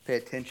pay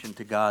attention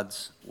to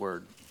God's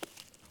word.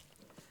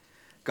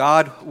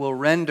 God will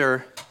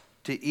render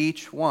to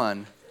each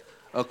one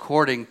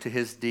according to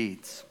his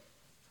deeds.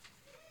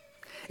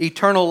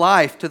 Eternal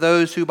life to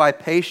those who by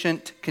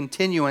patient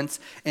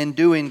continuance in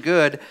doing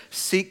good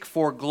seek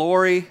for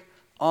glory,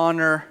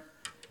 honor,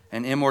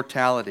 and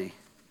immortality.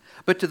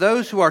 But to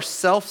those who are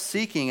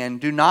self-seeking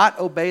and do not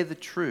obey the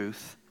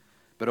truth,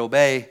 but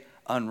obey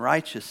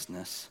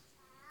unrighteousness,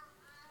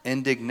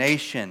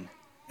 indignation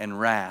and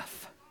wrath,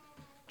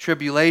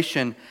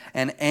 tribulation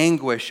and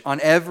anguish on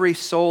every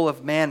soul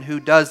of man who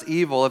does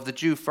evil, of the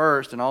Jew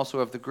first and also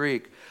of the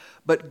Greek,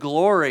 but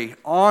glory,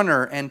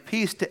 honor, and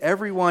peace to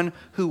everyone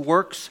who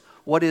works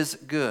what is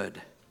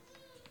good,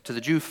 to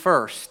the Jew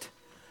first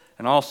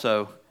and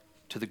also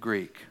to the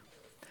Greek.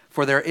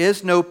 For there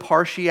is no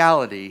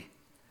partiality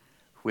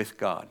with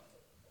God.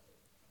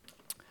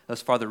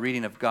 Thus far, the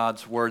reading of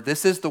God's word.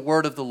 This is the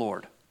word of the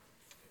Lord.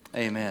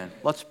 Amen.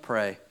 Let's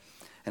pray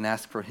and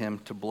ask for him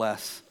to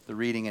bless the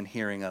reading and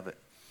hearing of it.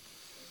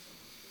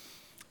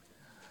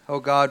 Oh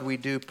God, we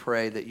do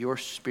pray that your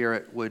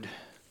Spirit would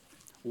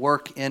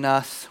work in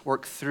us,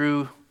 work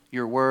through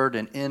your word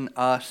and in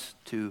us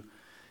to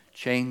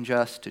change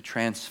us, to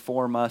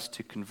transform us,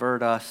 to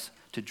convert us,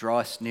 to draw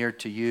us near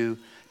to you,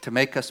 to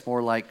make us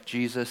more like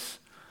Jesus,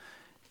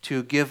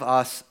 to give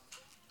us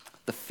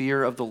the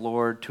fear of the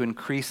Lord, to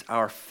increase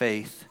our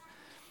faith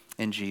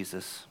in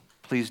Jesus.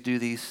 Please do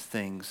these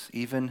things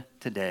even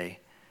today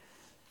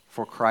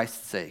for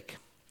Christ's sake.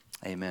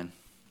 Amen.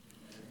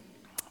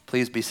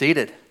 Please be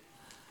seated.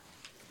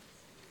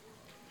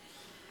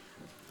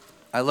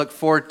 I look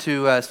forward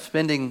to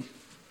spending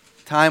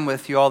time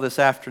with you all this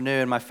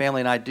afternoon. My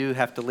family and I do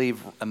have to leave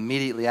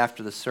immediately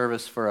after the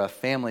service for a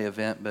family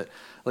event, but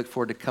look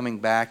forward to coming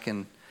back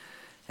and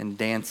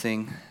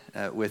dancing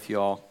with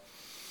you all.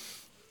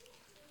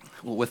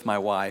 Well, with my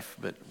wife,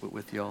 but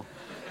with y'all.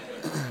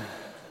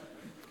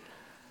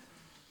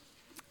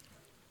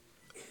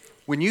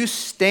 When you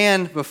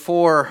stand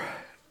before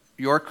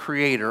your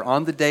Creator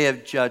on the day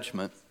of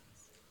judgment,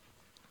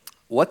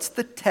 what's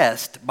the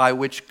test by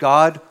which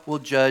God will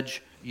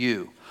judge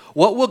you?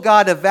 What will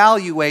God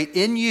evaluate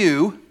in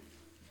you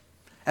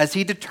as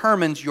he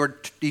determines your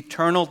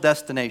eternal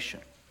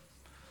destination?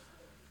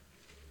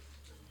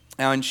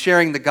 Now, in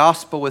sharing the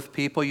gospel with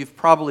people, you've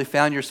probably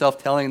found yourself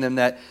telling them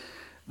that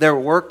their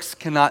works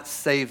cannot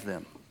save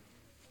them.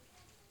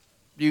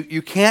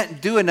 You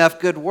can't do enough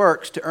good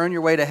works to earn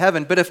your way to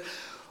heaven. But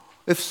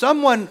if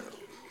someone,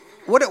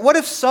 what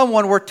if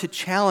someone were to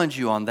challenge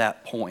you on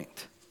that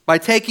point by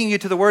taking you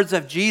to the words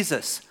of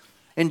Jesus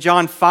in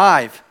John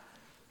 5,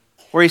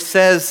 where he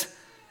says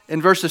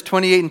in verses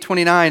 28 and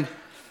 29,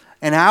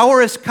 "An hour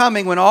is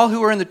coming when all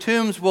who are in the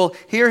tombs will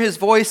hear his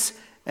voice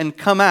and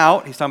come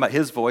out." He's talking about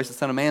his voice, the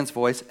Son of Man's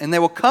voice. "And they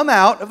will come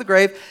out of the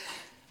grave.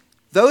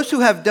 Those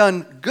who have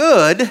done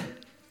good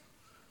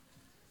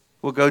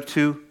will go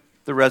to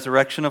the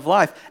resurrection of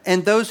life,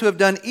 and those who have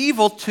done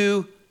evil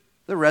to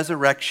the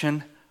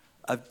resurrection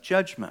of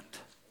judgment."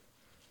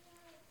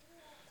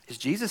 Is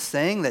Jesus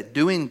saying that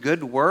doing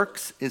good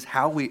works is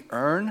how we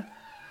earn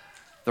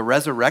the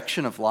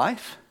resurrection of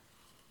life?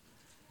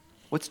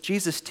 What's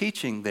Jesus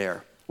teaching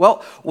there?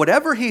 Well,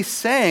 whatever he's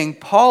saying,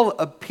 Paul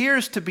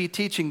appears to be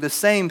teaching the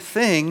same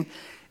thing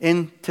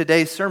in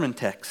today's sermon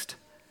text.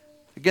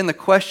 Again, the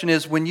question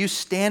is, when you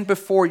stand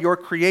before your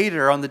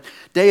Creator on the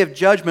day of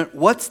judgment,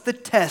 what's the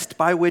test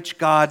by which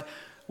God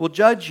will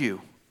judge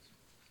you?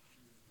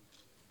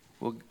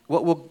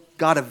 What will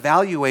God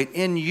evaluate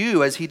in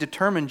you as he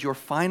determines your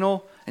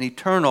final and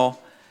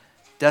eternal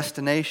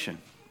destination?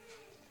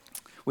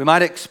 We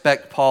might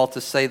expect Paul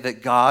to say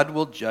that God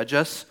will judge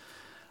us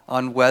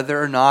on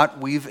whether or not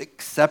we've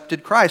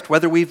accepted Christ,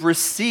 whether we've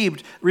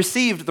received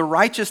the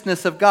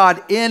righteousness of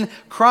God in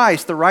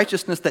Christ, the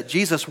righteousness that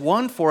Jesus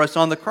won for us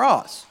on the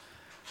cross.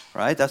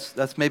 Right?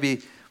 That's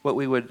maybe what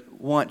we would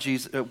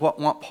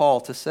want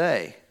Paul to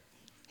say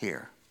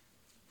here.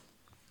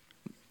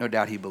 No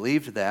doubt he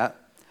believed that.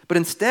 But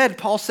instead,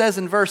 Paul says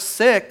in verse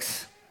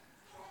 6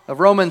 of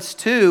Romans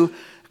 2,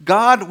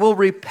 God will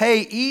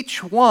repay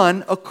each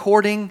one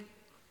according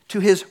to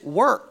his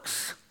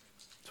works.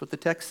 That's what the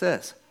text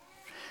says.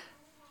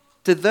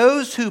 To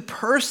those who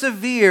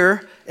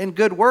persevere in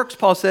good works,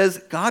 Paul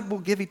says, God will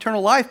give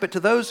eternal life. But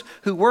to those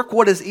who work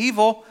what is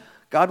evil,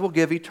 God will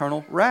give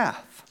eternal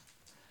wrath.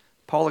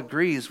 Paul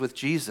agrees with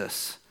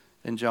Jesus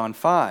in John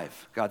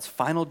 5. God's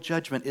final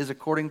judgment is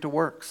according to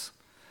works.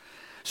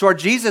 So are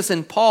Jesus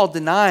and Paul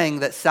denying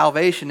that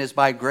salvation is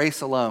by grace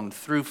alone,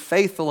 through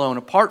faith alone,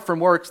 apart from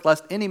works,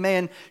 lest any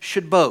man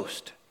should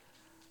boast?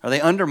 Are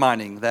they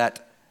undermining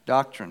that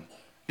doctrine?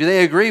 Do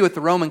they agree with the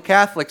Roman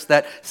Catholics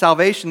that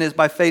salvation is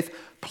by faith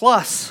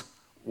plus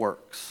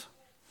works?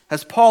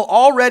 Has Paul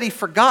already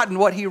forgotten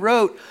what he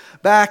wrote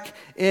back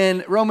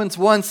in Romans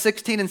 1,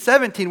 16 and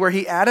 17, where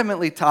he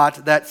adamantly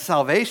taught that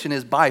salvation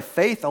is by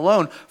faith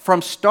alone,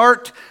 from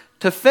start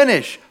to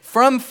finish,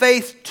 from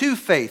faith to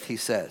faith, he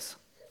says.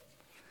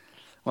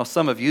 Well,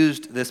 some have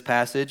used this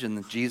passage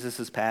and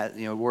Jesus'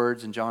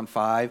 words in John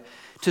 5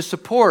 to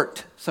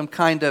support some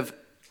kind of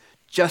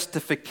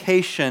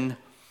justification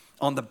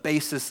on the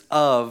basis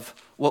of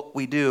what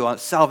we do, on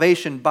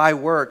salvation by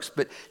works.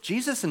 But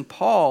Jesus and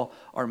Paul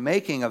are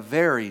making a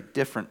very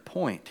different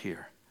point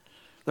here.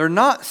 They're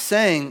not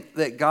saying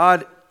that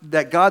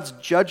God's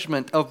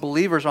judgment of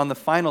believers on the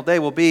final day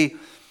will be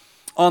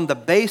on the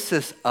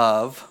basis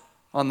of,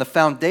 on the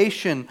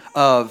foundation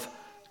of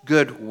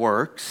good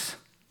works.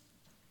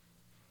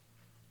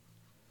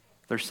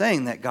 They're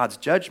saying that God's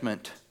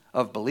judgment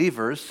of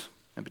believers,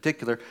 in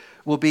particular,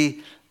 will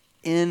be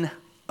in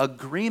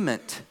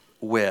agreement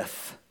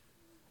with,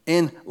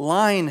 in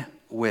line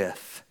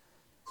with,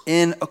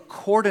 in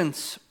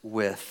accordance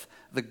with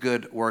the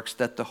good works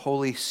that the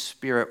Holy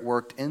Spirit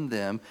worked in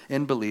them,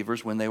 in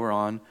believers, when they were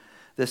on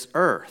this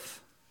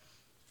earth.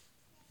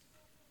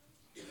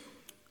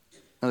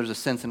 Now, there's a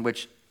sense in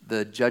which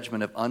the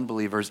judgment of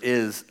unbelievers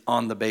is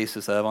on the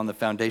basis of, on the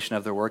foundation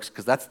of their works,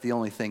 because that's the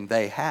only thing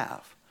they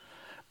have.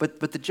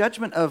 But the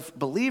judgment of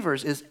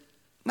believers is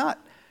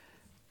not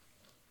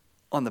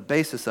on the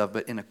basis of,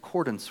 but in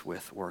accordance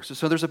with works.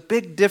 So there's a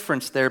big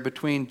difference there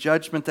between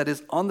judgment that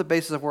is on the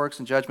basis of works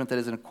and judgment that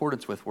is in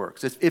accordance with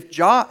works.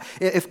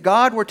 If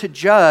God were to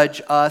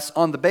judge us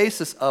on the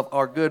basis of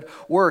our good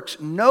works,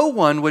 no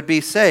one would be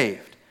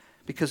saved,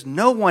 because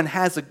no one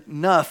has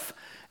enough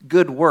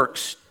good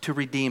works to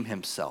redeem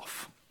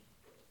himself.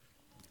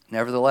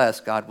 Nevertheless,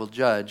 God will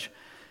judge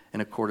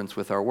in accordance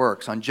with our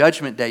works. On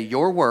Judgment Day,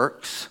 your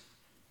works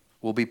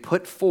will be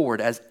put forward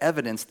as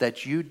evidence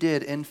that you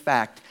did, in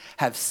fact,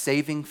 have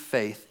saving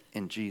faith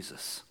in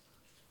Jesus.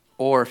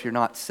 Or if you're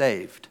not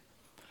saved,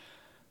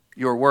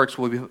 your works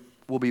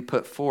will be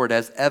put forward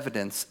as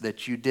evidence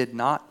that you did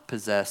not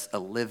possess a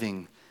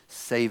living,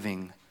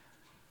 saving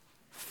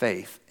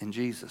faith in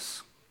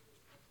Jesus.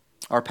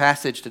 Our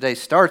passage today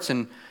starts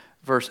in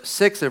verse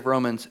 6 of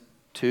Romans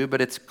 2, but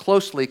it's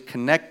closely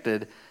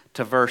connected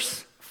to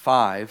verse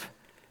 5.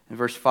 In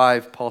verse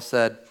 5, Paul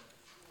said,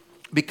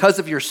 because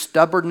of your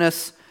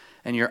stubbornness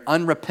and your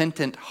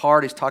unrepentant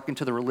heart, he's talking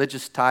to the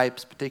religious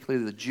types,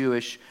 particularly the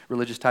Jewish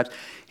religious types.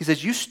 He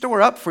says, you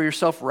store up for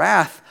yourself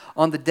wrath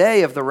on the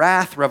day of the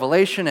wrath,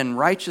 revelation, and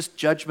righteous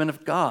judgment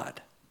of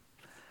God.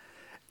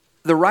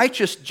 The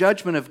righteous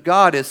judgment of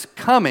God is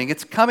coming.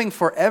 It's coming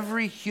for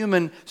every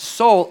human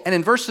soul. And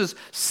in verses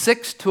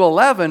 6 to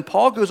 11,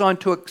 Paul goes on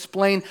to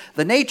explain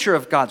the nature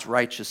of God's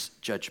righteous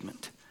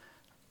judgment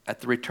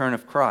at the return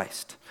of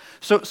Christ.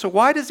 So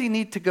why does he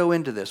need to go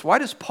into this? Why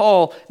does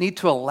Paul need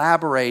to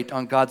elaborate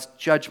on God's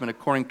judgment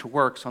according to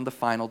works on the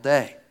final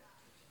day?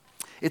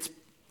 It's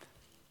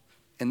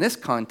in this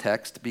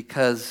context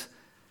because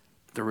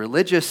the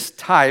religious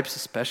types,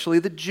 especially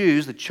the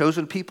Jews, the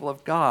chosen people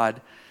of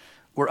God,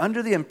 were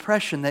under the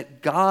impression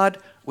that God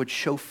would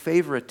show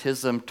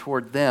favoritism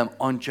toward them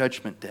on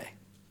Judgment Day.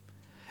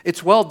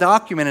 It's well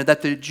documented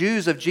that the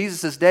Jews of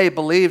Jesus' day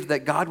believed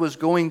that God was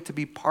going to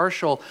be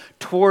partial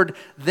toward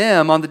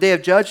them on the day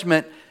of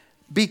judgment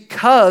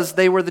because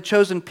they were the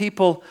chosen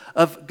people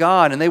of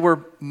God and they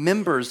were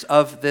members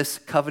of this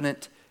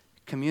covenant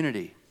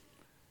community.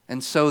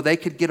 And so they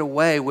could get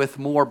away with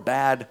more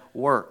bad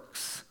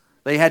works.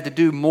 They had to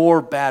do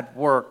more bad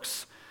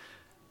works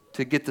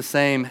to get the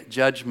same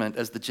judgment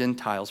as the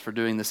Gentiles for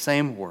doing the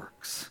same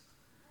works.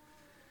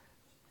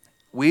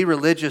 We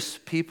religious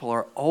people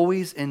are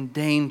always in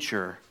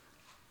danger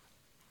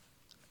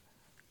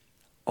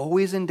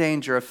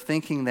of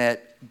thinking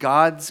that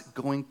God's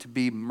going to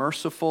be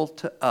merciful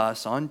to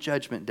us on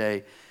Judgment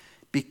Day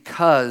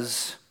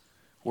because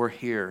we're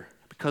here,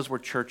 because we're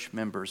church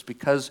members,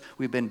 because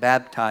we've been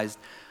baptized,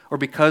 or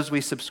because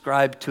we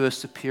subscribe to a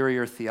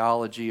superior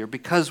theology, or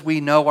because we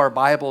know our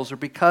Bibles, or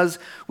because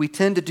we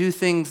tend to do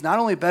things not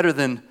only better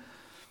than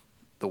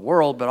the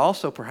world, but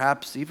also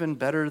perhaps even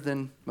better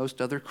than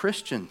most other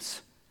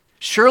Christians.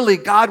 Surely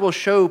God will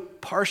show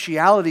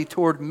partiality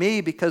toward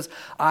me because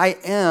I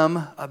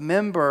am a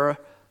member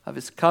of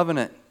his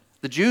covenant.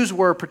 The Jews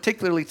were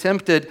particularly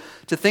tempted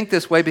to think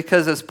this way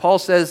because, as Paul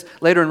says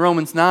later in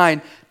Romans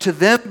 9, to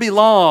them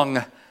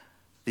belong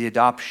the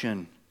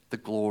adoption, the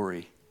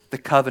glory, the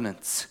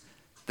covenants,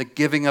 the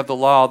giving of the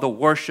law, the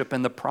worship,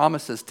 and the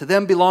promises. To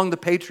them belong the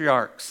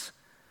patriarchs.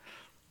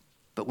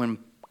 But when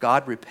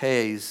God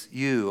repays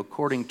you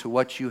according to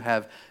what you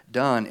have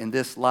done in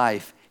this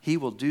life, he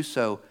will do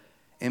so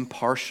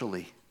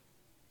impartially.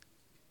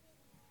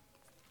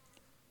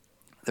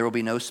 There will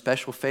be no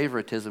special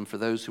favoritism for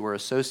those who are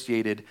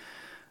associated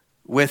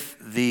with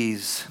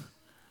these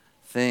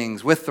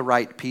things, with the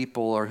right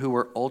people, or who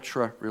are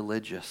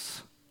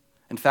ultra-religious.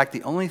 In fact,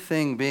 the only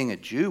thing being a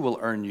Jew will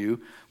earn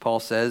you, Paul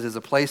says, is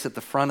a place at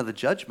the front of the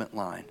judgment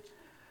line,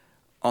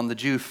 on the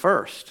Jew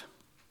first,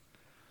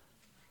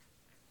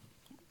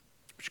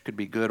 which could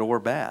be good or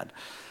bad.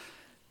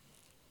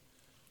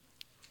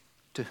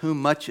 To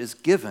whom much is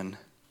given,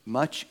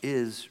 much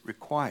is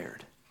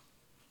required.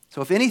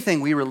 So if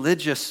anything, we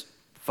religious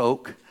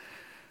folk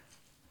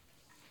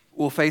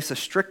will face a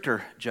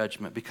stricter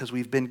judgment because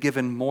we've been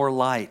given more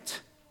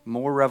light,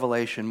 more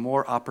revelation,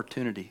 more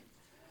opportunity.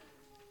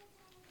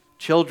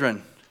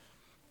 Children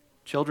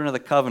of the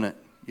covenant,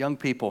 young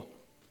people,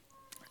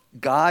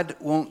 God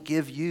won't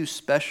give you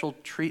special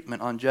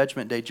treatment on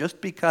Judgment Day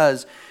just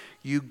because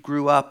you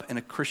grew up in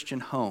a Christian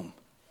home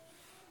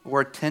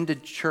or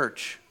attended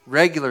church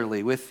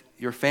regularly with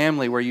your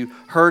family where you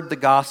heard the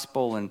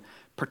gospel and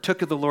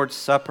partook of the Lord's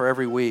Supper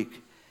every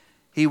week.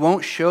 He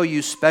won't show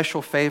you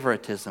special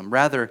favoritism.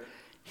 Rather,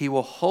 He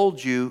will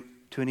hold you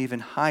to an even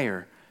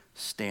higher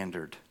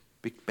standard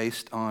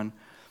based on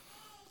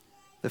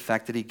the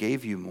fact that He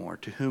gave you more.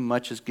 To whom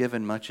much is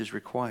given, much is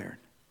required.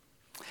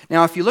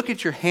 Now, if you look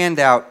at your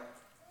handout,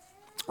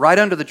 right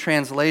under the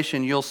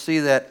translation, you'll see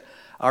that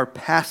our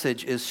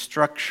passage is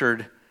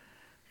structured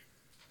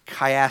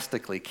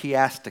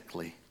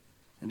chiastically.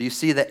 And do you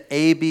see the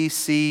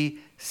ABC,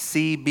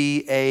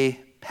 CBA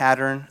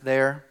pattern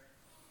there?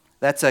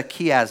 That's a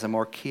chiasm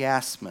or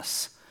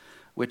chiasmus,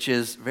 which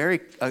is a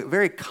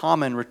very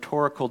common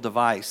rhetorical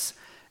device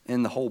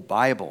in the whole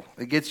Bible.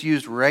 It gets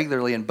used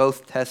regularly in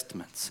both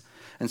Testaments.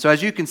 And so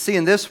as you can see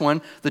in this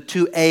one, the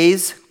two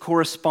A's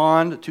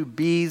correspond, the two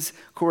B's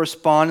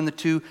correspond, and the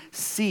two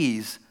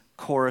C's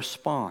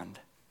correspond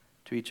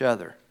to each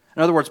other.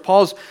 In other words,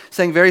 Paul's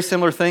saying very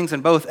similar things in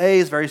both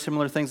A's, very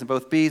similar things in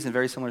both B's, and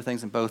very similar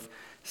things in both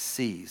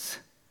C's.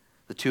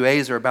 The two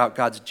A's are about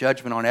God's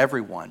judgment on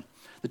everyone.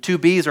 The two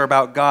B's are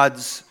about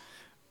God's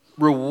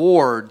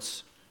reward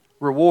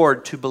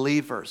to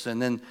believers. And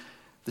then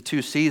the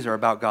two C's are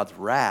about God's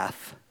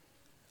wrath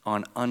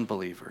on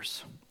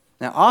unbelievers.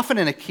 Now, often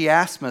in a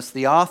chiasmus,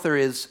 the author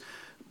is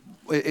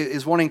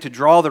wanting to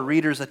draw the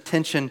reader's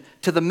attention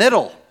to the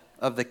middle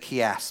of the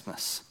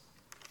chiasmus.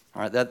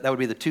 All right, that would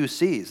be the two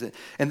C's.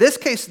 In this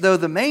case, though,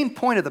 the main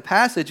point of the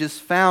passage is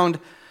found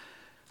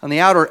on the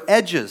outer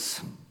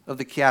edges of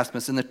the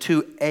chiasmus in the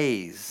two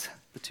A's,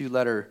 the two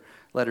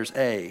letters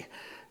A.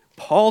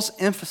 Paul's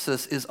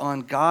emphasis is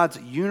on God's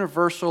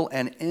universal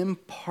and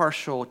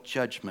impartial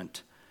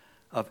judgment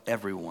of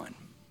everyone.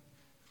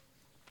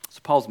 So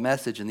Paul's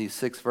message in these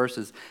 6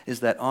 verses is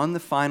that on the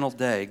final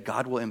day,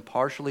 God will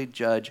impartially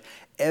judge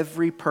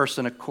every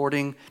person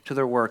according to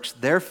their works.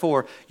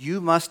 Therefore, you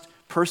must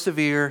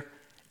persevere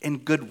in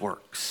good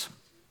works.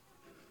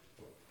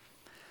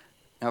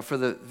 Now, for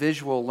the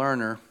visual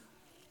learner,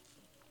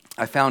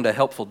 I found a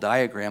helpful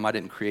diagram. I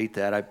didn't create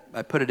that.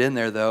 I put it in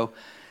there, though,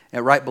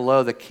 and right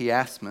below the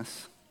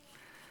chiasmus.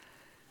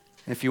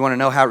 If you want to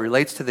know how it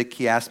relates to the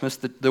chiasmus,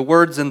 the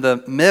words in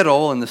the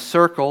middle, in the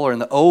circle, or in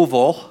the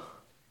oval,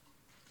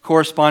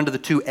 correspond to the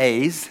two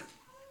A's.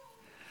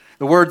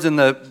 The words in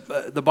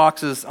the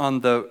boxes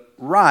on the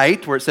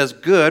right, where it says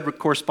good,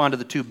 correspond to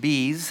the two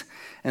B's.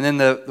 And then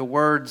the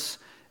words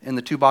in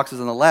the two boxes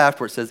on the left,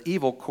 where it says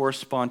evil,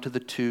 correspond to the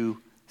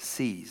two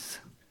C's.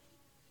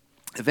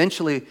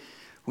 Eventually,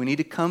 we need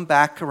to come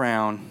back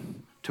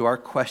around to our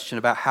question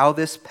about how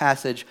this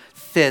passage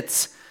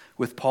fits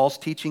with Paul's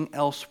teaching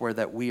elsewhere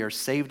that we are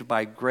saved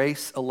by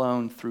grace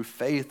alone, through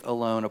faith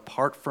alone,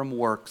 apart from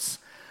works,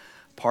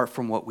 apart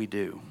from what we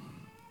do.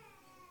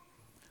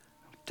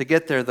 To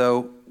get there,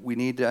 though, we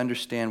need to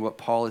understand what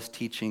Paul is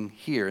teaching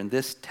here in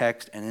this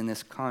text and in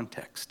this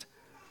context.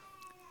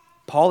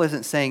 Paul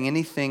isn't saying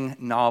anything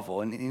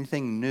novel and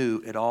anything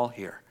new at all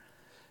here.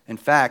 In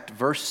fact,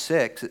 verse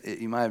 6,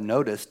 you might have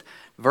noticed,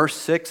 verse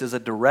 6 is a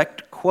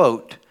direct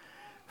quote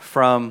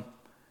from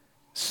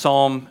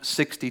Psalm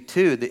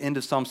 62, the end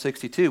of Psalm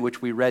 62,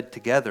 which we read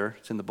together.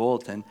 It's in the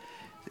bulletin.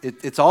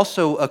 It's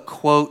also a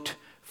quote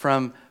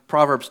from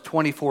Proverbs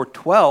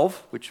 24:12,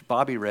 which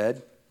Bobby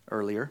read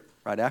earlier,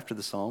 right after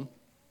the psalm.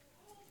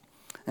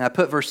 And I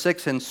put verse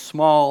 6 in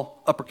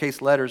small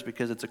uppercase letters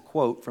because it's a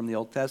quote from the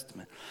Old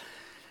Testament.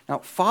 Now,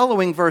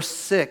 following verse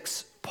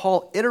 6,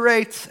 Paul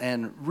iterates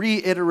and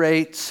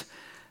reiterates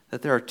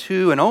that there are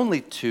two and only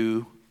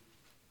two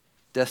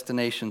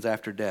destinations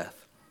after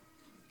death.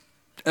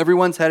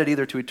 Everyone's headed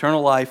either to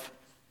eternal life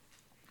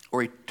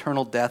or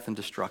eternal death and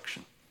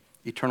destruction,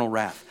 eternal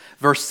wrath.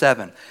 Verse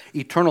 7,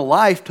 eternal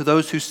life to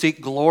those who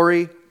seek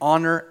glory,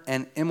 honor,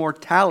 and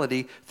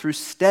immortality through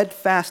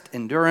steadfast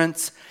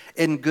endurance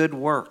in good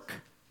work.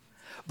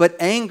 But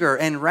anger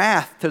and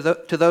wrath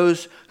to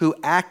those who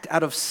act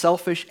out of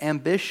selfish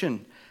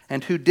ambition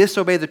and who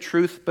disobey the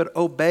truth but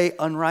obey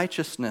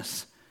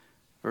unrighteousness.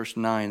 Verse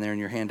 9 there in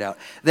your handout.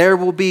 There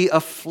will be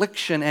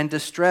affliction and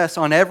distress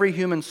on every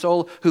human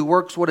soul who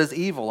works what is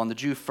evil, on the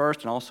Jew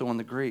first and also on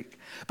the Greek.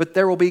 But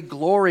there will be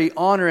glory,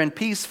 honor, and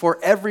peace for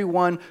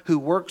everyone who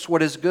works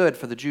what is good,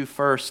 for the Jew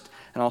first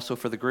and also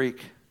for the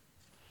Greek.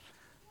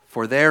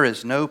 For there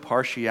is no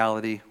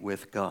partiality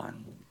with God.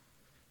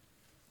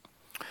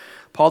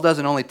 Paul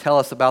doesn't only tell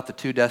us about the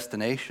two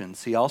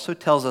destinations, he also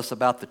tells us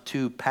about the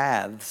two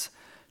paths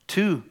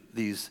to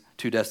these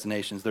two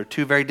destinations. They're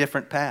two very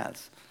different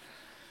paths.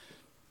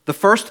 The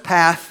first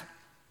path,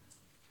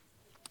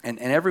 and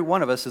every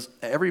one of us,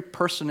 every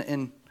person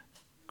in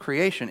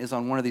creation is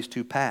on one of these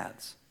two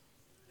paths.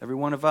 Every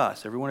one of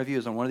us, every one of you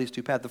is on one of these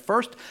two paths. The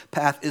first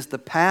path is the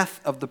path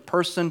of the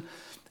person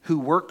who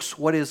works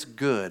what is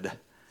good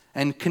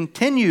and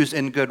continues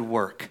in good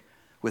work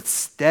with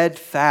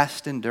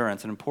steadfast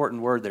endurance. An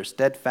important word there,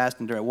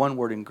 steadfast endurance, one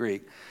word in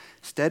Greek.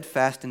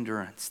 steadfast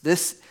endurance.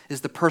 This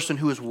is the person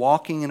who is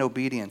walking in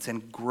obedience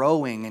and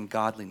growing in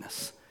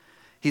godliness.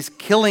 He's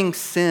killing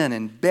sin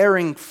and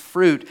bearing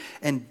fruit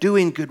and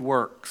doing good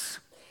works.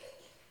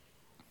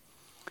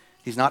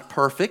 He's not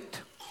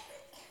perfect.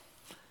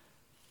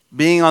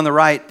 Being on the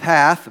right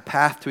path, the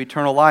path to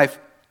eternal life,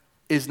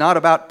 is not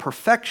about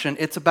perfection,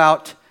 it's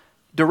about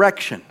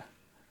direction.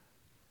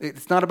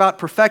 It's not about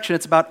perfection,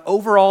 it's about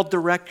overall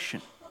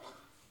direction.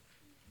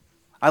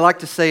 I like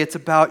to say it's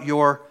about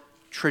your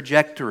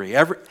trajectory.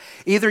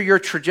 Either your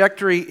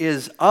trajectory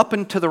is up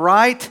and to the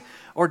right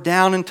or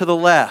down and to the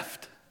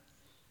left.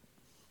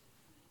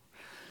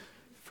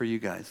 For you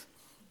guys.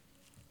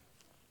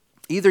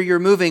 Either you're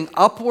moving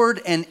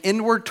upward and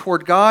inward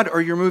toward God,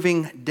 or you're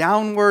moving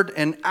downward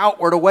and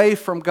outward away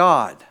from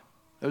God.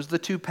 Those are the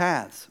two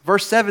paths.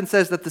 Verse 7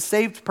 says that the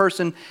saved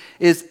person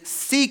is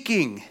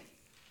seeking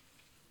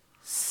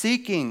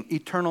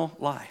eternal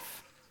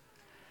life.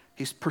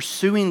 He's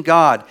pursuing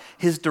God.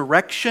 His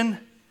direction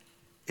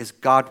is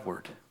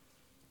Godward.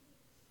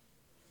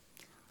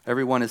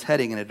 Everyone is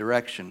heading in a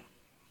direction.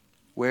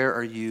 Where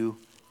are you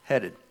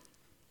headed?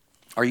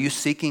 Are you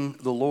seeking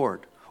the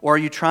Lord? Or are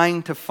you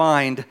trying to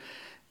find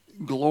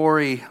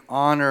glory,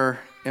 honor,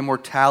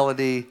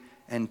 immortality,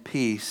 and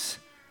peace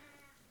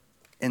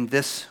in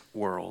this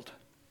world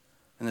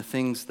and the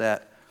things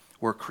that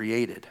were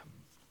created?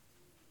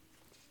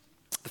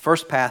 The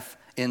first path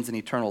ends in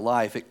eternal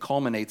life. It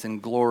culminates in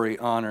glory,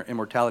 honor,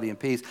 immortality, and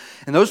peace.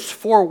 And those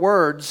four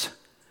words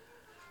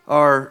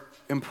are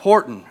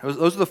important.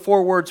 Those are the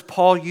four words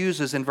Paul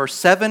uses in verse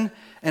 7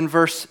 and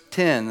verse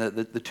 10,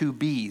 the two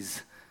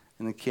B's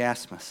in the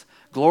chiasmus.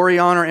 Glory,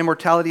 honor,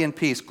 immortality, and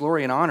peace.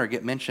 Glory and honor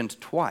get mentioned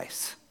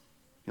twice,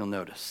 you'll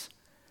notice.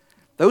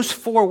 Those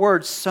four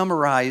words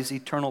summarize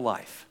eternal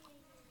life.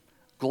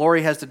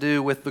 Glory has to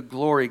do with the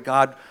glory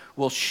God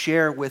will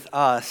share with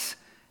us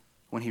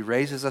when He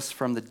raises us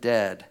from the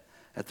dead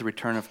at the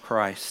return of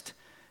Christ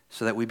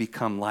so that we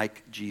become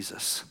like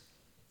Jesus.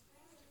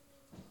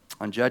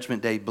 On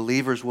Judgment Day,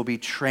 believers will be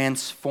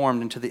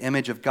transformed into the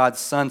image of God's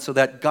Son so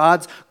that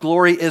God's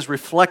glory is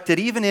reflected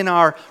even in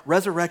our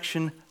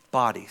resurrection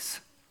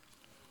bodies.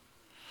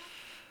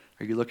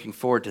 Are you looking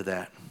forward to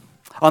that?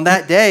 On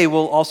that day,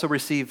 we'll also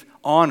receive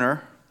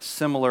honor,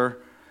 similar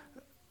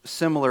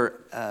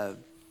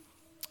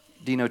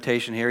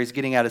denotation here. He's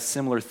getting at a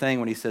similar thing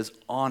when he says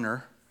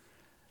honor.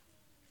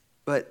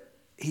 But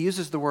he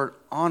uses the word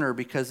honor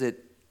because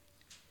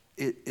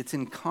it's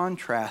in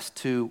contrast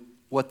to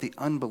what the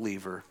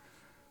unbeliever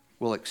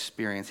will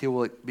experience. He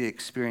will be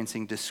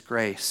experiencing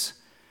disgrace,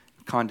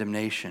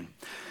 condemnation.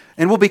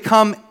 And will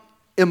become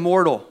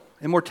immortal.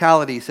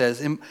 Immortality, he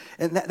says. And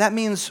that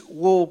means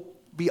we'll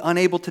be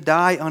unable to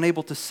die,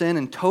 unable to sin,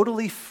 and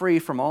totally free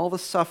from all the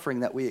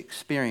suffering that we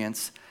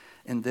experience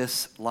in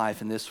this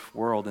life, in this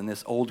world, in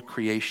this old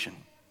creation,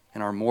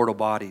 in our mortal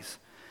bodies.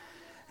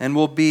 And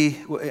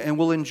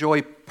we'll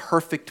enjoy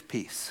perfect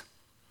peace.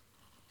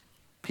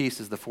 Peace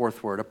is the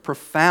fourth word. A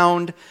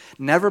profound,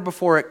 never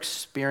before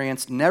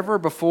experienced, never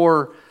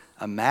before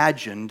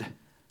imagined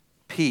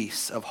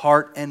peace of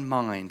heart and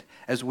mind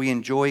as we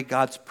enjoy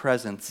God's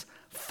presence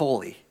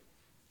fully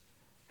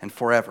and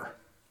forever.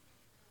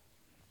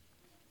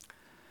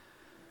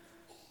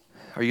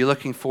 Are you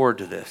looking forward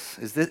to this?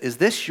 Is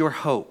this your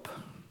hope?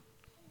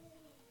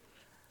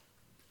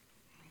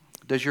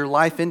 Does your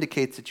life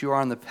indicate that you are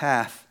on the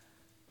path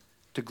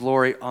to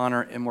glory,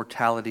 honor,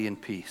 immortality,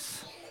 and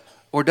peace?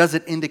 Or does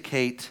it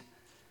indicate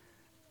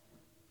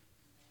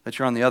that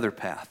you're on the other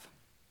path?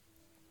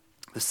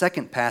 The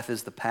second path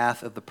is the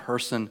path of the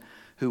person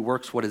who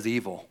works what is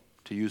evil,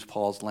 to use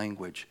Paul's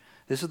language.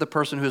 This is the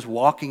person who is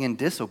walking in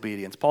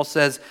disobedience. Paul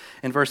says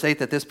in verse 8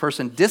 that this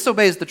person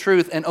disobeys the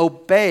truth and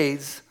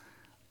obeys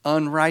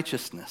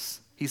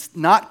unrighteousness. He's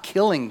not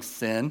killing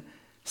sin.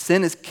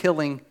 Sin is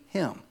killing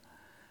him.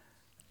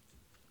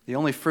 The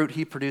only fruit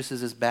he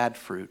produces is bad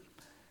fruit.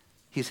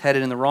 He's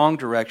headed in the wrong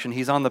direction.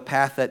 He's on the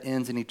path that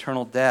ends in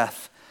eternal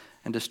death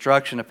and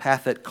destruction, a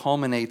path that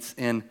culminates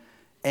in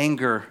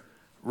anger,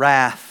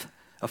 wrath,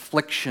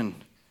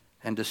 affliction,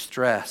 and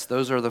distress.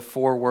 Those are the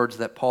four words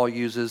that Paul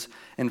uses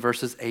in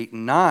verses 8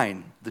 and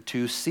 9, the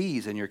two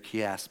C's in your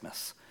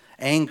chiasmus.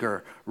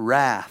 Anger,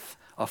 wrath,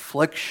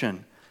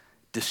 affliction,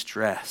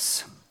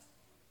 distress.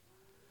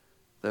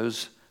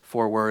 Those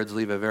four words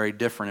leave a very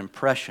different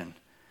impression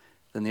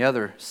than the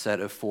other set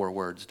of four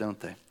words,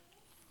 don't they?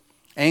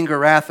 Anger,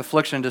 wrath,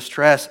 affliction, and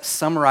distress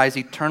summarize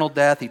eternal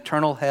death,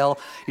 eternal hell,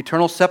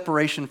 eternal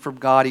separation from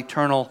God,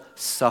 eternal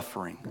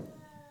suffering.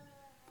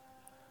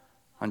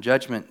 On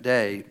Judgment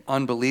Day,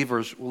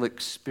 unbelievers will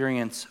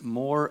experience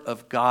more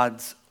of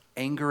God's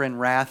anger and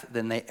wrath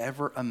than they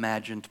ever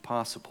imagined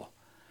possible.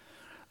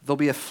 They'll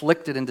be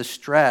afflicted and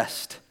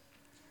distressed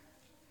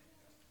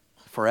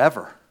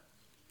forever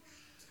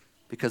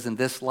because in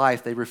this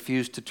life they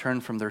refuse to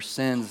turn from their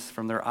sins,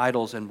 from their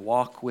idols, and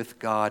walk with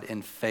God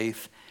in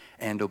faith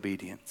and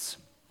obedience.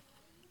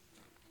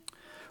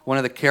 One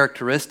of the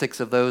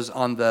characteristics of those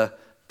on the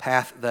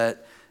path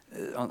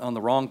on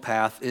the wrong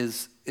path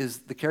is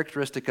the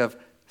characteristic of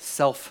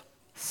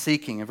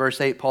seeking. In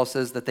verse 8, Paul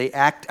says that they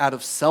act out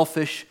of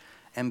selfish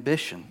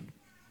ambition.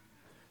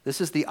 This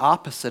is the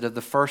opposite of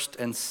the first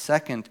and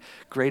second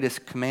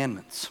greatest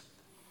commandments.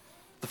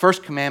 The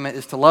first commandment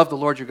is to love the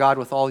Lord your God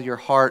with all your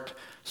heart,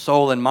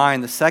 soul, and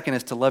mind. The second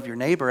is to love your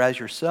neighbor as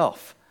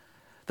yourself.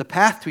 The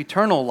path to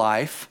eternal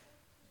life,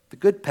 the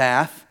good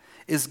path,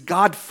 is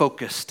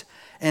God-focused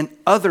and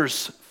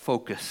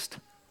others-focused.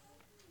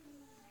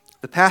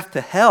 The path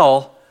to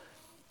hell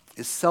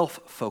is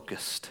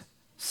self-focused,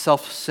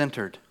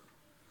 self-centered.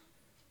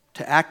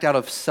 To act out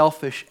of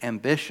selfish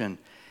ambition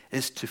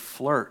is to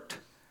flirt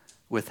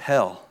with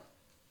hell.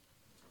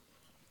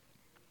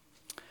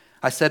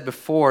 I said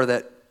before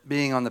that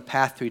being on the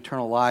path to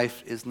eternal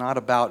life is not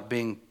about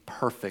being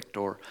perfect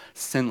or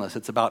sinless.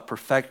 It's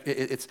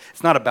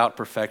not about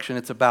perfection.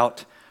 It's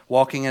about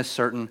walking a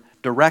certain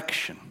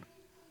direction.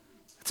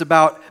 It's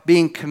about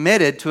being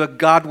committed to a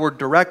Godward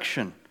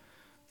direction,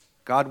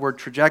 Godward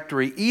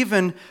trajectory,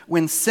 even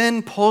when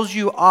sin pulls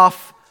you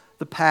off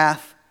the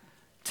path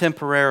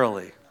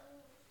temporarily.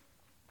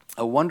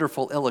 A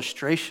wonderful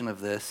illustration of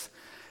this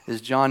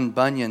is John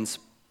Bunyan's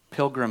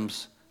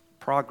Pilgrim's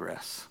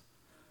Progress,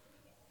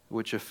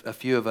 which a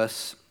few of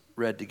us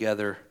read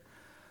together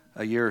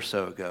a year or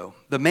so ago.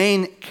 The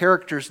main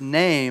character's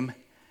name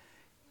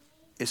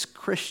is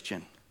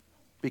Christian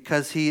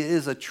because he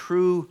is a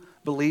true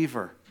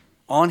believer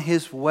on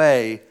his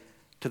way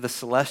to the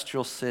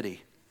celestial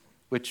city,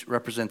 which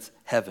represents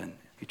heaven,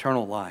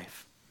 eternal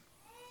life.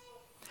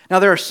 Now,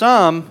 there are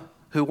some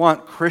who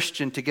want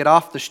Christian to get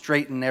off the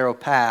straight and narrow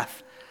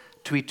path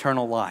to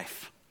eternal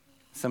life.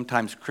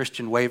 Sometimes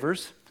Christian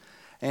wavers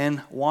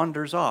and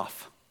wanders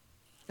off.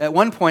 At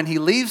one point, he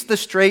leaves the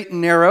straight and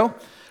narrow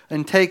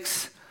and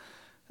takes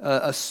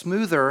a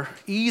smoother,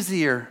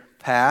 easier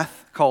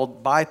path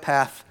called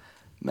Bypath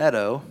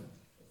Meadow,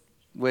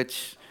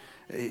 which,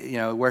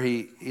 where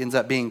he ends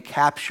up being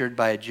captured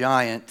by a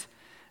giant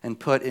and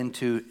put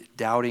into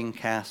Doubting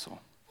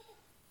Castle.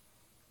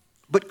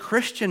 But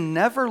Christian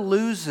never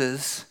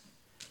loses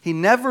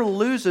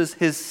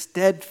his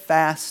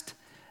steadfast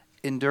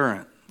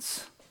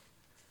endurance.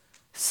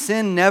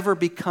 Sin never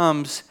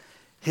becomes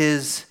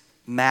his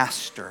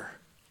master,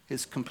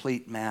 his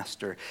complete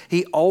master.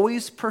 He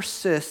always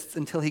persists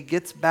until he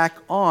gets back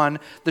on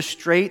the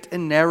straight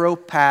and narrow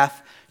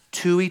path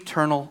to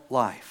eternal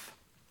life.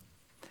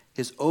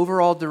 His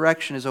overall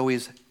direction is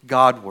always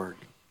Godward.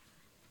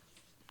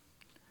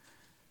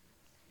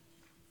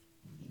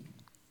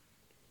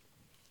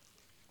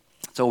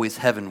 It's always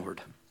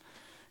heavenward.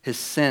 His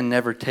sin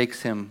never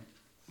takes him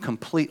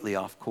completely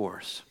off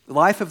course. The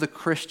life of the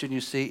Christian,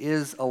 you see,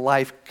 is a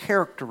life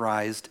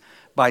characterized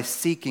by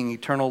seeking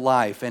eternal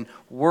life and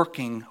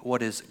working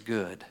what is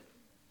good.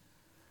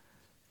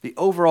 The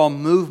overall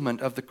movement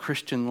of the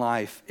Christian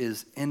life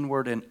is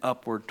inward and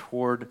upward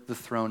toward the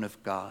throne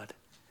of God.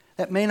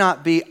 That may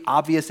not be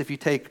obvious if you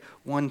take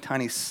one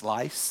tiny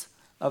slice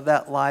of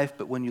that life,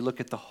 but when you look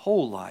at the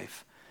whole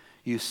life,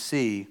 you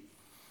see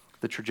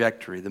the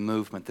trajectory, the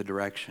movement, the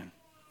direction.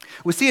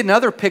 We see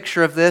another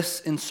picture of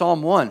this in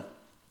Psalm 1.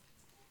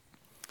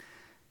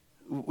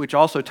 Which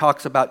also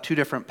talks about two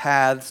different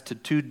paths to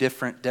two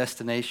different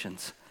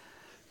destinations.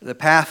 The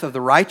path of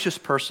the righteous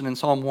person in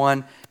Psalm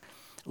 1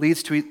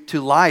 leads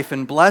to life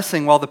and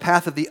blessing, while the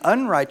path of the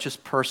unrighteous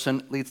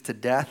person leads to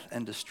death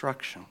and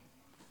destruction.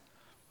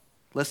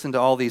 Listen to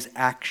all these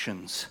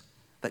actions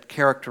that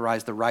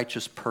characterize the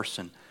righteous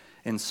person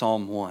in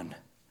Psalm 1.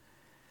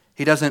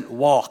 He doesn't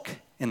walk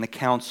in the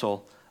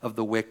counsel of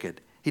the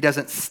wicked. He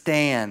doesn't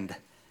stand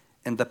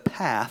in the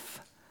path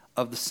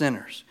of the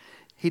sinners.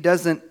 He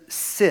doesn't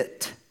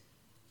sit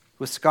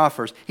with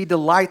scoffers. He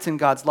delights in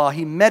God's law.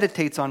 He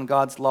meditates on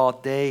God's law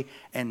day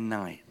and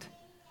night.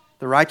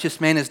 The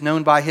righteous man is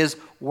known by his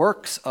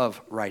works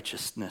of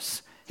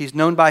righteousness. He's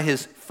known by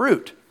his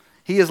fruit.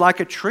 He is like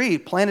a tree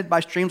planted by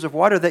streams of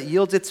water that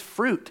yields its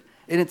fruit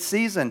in its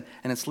season,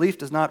 and its leaf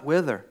does not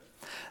wither.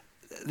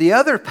 The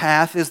other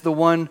path is the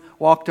one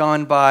walked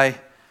on by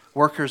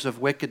workers of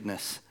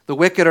wickedness. The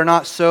wicked are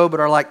not so, but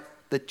are like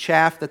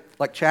chaff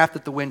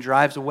that the wind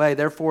drives away.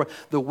 Therefore,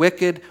 the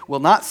wicked will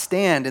not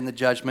stand in the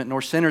judgment,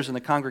 nor sinners in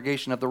the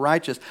congregation of the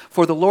righteous.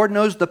 For the Lord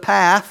knows the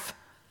path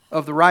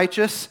of the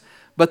righteous,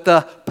 but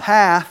the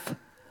path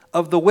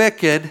of the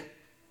wicked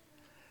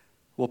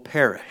will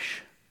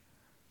perish.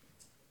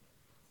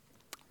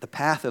 The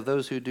path of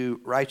those who do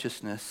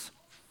righteousness,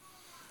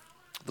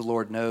 the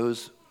Lord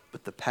knows,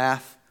 but the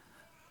path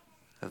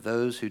of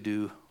those who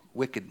do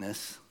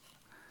wickedness,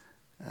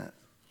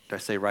 did I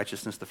say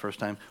righteousness the first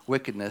time?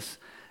 Wickedness,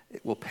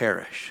 it will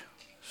perish.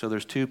 So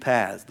there's two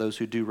paths, those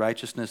who do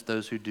righteousness,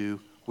 those who do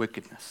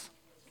wickedness.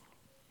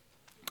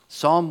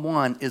 Psalm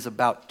 1 is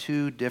about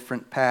two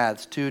different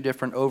paths, two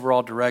different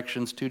overall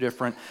directions, two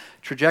different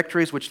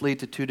trajectories which lead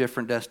to two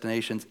different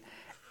destinations.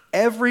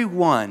 Every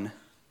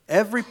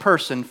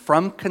person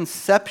from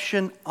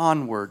conception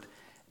onward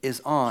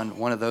is on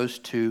one of those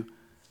two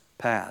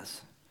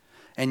paths.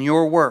 And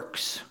your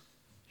works,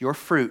 your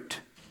fruit,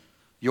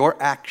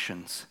 your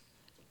actions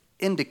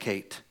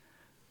indicate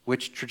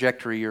which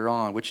trajectory you're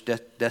on, which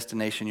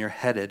destination you're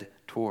headed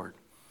toward.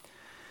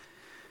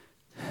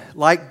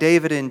 Like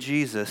David and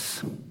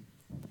Jesus,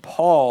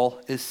 Paul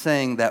is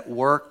saying that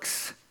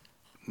works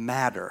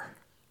matter.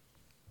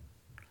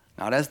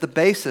 Not as the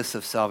basis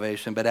of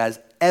salvation, but as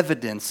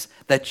evidence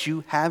that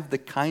you have the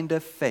kind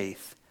of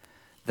faith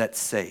that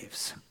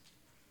saves.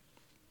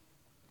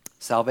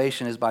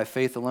 Salvation is by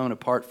faith alone,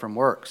 apart from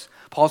works.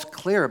 Paul's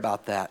clear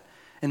about that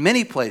in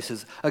many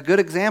places. A good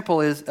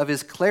example of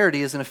his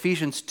clarity is in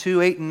Ephesians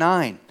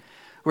 2:8-9,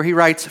 where he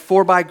writes,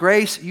 "For by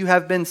grace you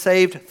have been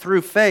saved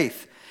through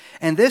faith.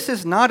 And this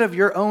is not of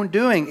your own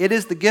doing. It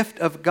is the gift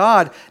of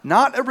God,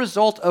 not a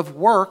result of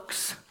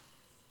works,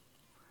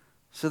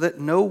 so that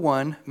no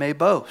one may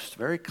boast."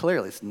 Very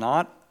clearly, it's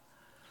not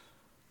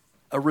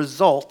a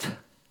result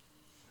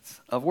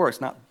of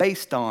works, not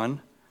based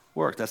on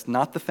work. That's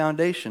not the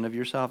foundation of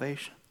your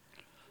salvation.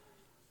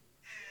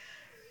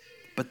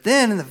 But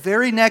then in the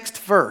very next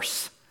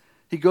verse,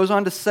 he goes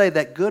on to say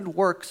that good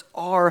works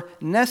are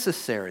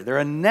necessary. They're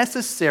a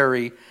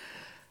necessary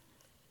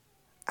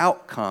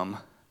outcome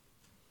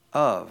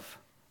of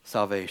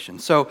salvation.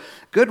 So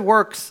good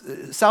works,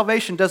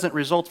 salvation doesn't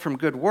result from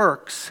good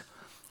works,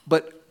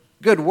 but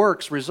good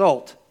works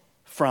result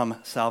from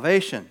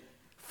salvation.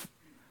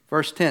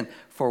 Verse 10,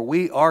 "For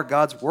we are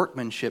God's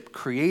workmanship,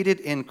 created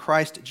in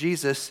Christ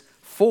Jesus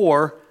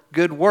for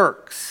good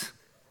works."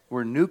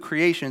 We're new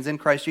creations in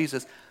Christ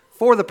Jesus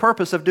for the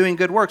purpose of doing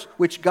good works,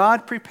 which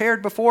God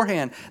prepared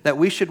beforehand that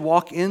we should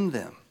walk in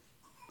them.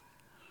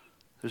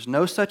 There's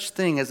no such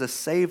thing as a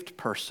saved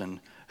person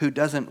who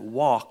doesn't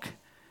walk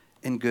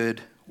in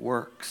good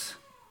works.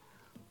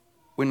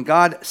 When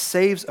God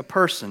saves a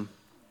person,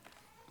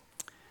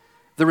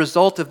 the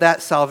result of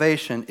that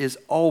salvation is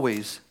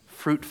always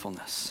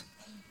fruitfulness.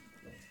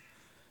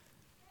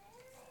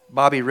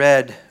 Bobby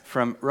read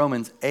from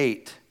Romans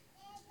 8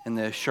 in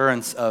the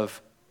assurance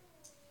of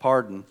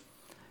pardon.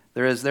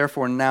 "There is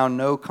therefore now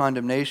no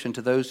condemnation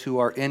to those who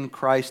are in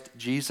Christ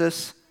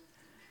Jesus."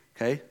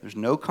 Okay, there's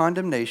no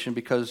condemnation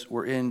because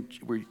we're in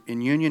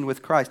union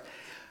with Christ.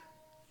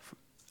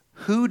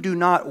 "Who do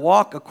not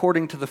walk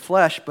according to the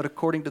flesh, but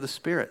according to the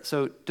Spirit."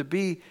 So to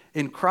be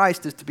in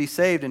Christ is to be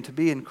saved, and to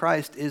be in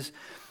Christ is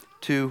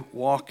to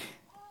walk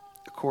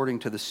according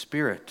to the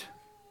Spirit.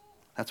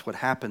 That's what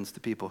happens to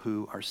people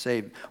who are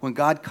saved. When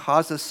God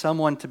causes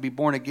someone to be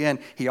born again,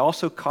 He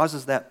also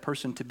causes that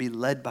person to be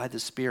led by the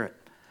Spirit.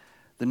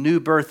 The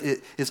new birth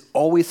is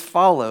always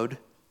followed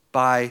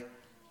by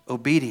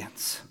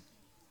obedience.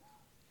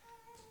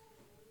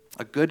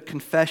 A good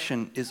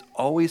confession is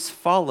always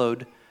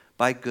followed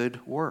by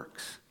good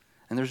works.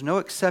 And there's no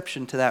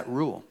exception to that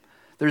rule.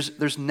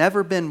 There's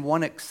never been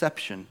one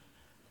exception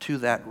to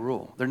that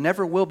rule. There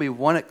never will be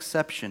one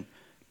exception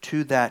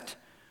to that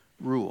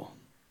rule.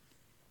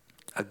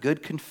 A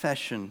good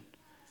confession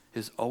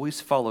is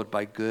always followed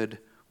by good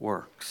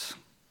works.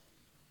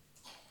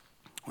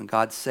 When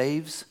God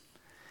saves,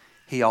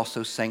 He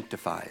also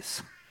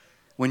sanctifies.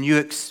 When you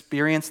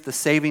experience the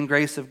saving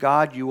grace of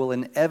God, you will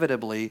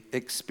inevitably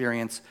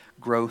experience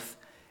growth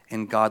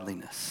in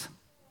godliness.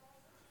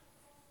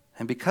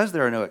 And because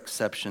there are no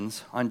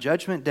exceptions, on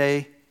Judgment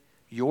Day,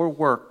 your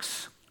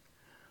works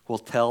will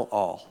tell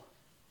all.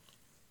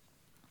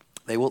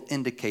 They will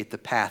indicate the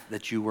path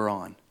that you were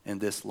on in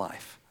this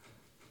life.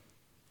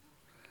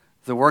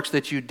 The works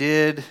that you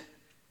did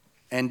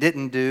and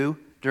didn't do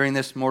during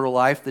this mortal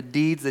life, the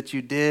deeds that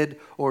you did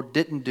or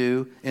didn't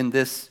do in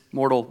this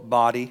mortal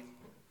body,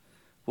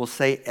 will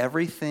say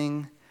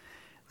everything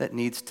that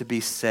needs to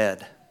be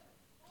said.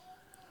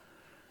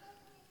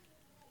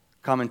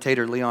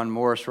 Commentator Leon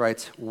Morris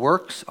writes,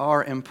 "Works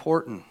are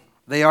important.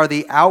 They are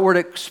the outward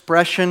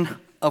expression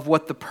of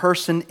what the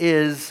person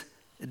is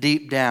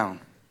deep down.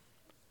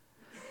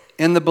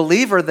 In the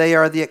believer, they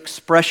are the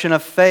expression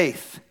of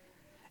faith.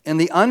 In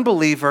the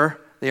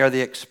unbeliever, they are the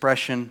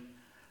expression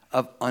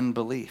of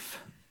unbelief."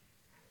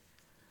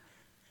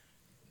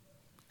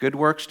 Good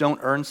works don't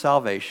earn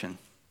salvation,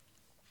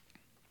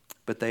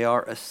 but they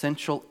are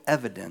essential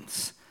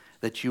evidence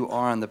that you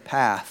are on the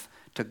path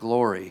to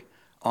glory,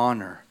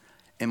 honor,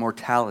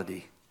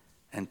 immortality,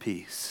 and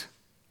peace.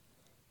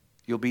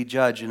 You'll be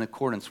judged in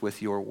accordance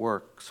with your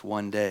works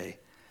one day.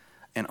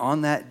 And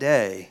on that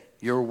day,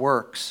 your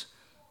works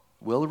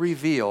will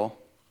reveal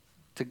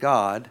to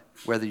God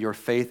whether your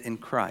faith in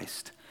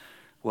Christ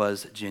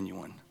was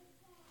genuine.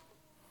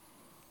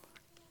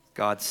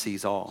 God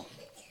sees all.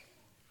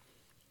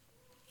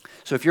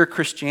 So if your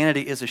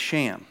Christianity is a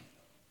sham,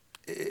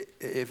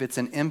 if it's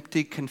an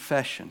empty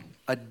confession,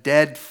 a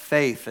dead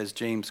faith, as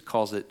James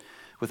calls it,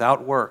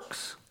 without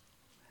works,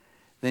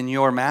 then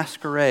your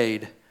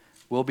masquerade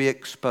will be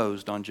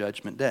exposed on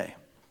Judgment Day.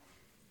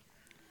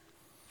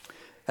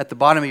 At the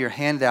bottom of your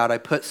handout, I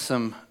put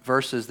some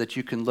verses that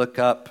you can look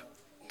up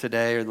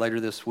today or later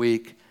this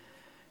week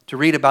to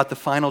read about the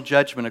final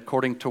judgment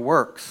according to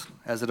works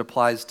as it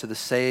applies to the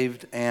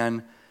saved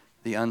and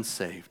the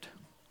unsaved.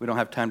 We don't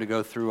have time to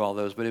go through all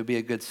those, but it would be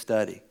a good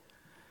study.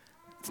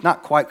 It's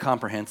not quite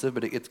comprehensive,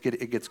 but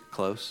it gets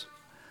close.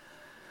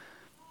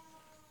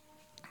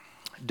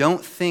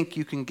 don't think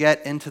you can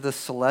get into the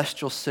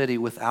celestial city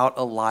without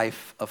a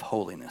life of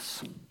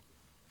holiness.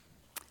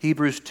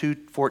 Hebrews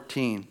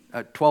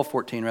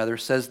 12:14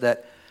 says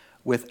that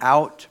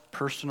without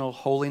personal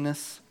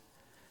holiness,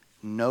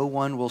 no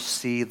one will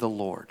see the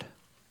Lord.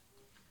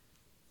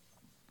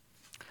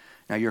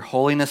 Now, your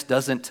holiness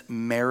doesn't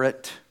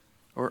merit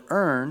or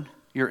earn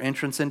your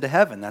entrance into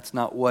heaven. That's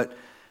not what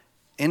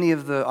any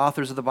of the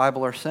authors of the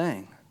Bible are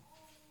saying.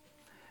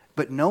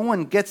 But no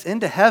one gets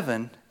into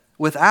heaven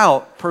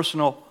without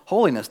personal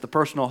holiness, the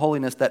personal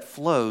holiness that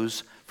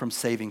flows from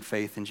saving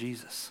faith in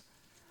Jesus.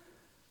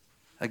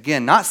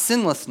 Again, not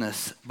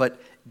sinlessness, but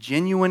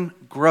genuine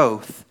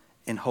growth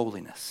in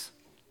holiness.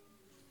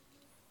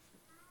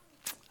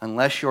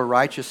 Unless your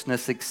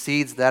righteousness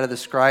exceeds that of the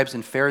scribes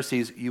and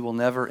Pharisees, you will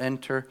never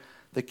enter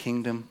the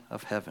kingdom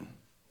of heaven.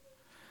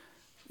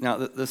 Now,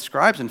 the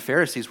scribes and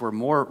Pharisees were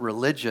more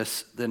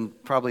religious than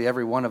probably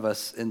every one of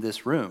us in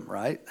this room,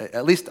 right?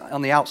 At least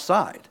on the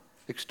outside,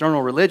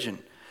 external religion.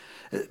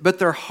 But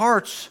their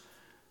hearts,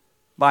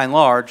 by and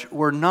large,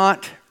 were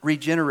not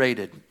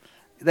regenerated.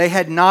 They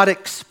had not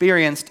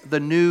experienced the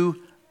new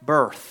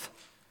birth.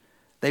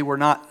 They were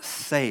not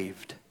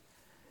saved.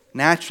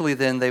 Naturally,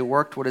 then, they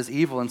worked what is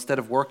evil instead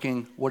of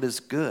working what is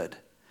good.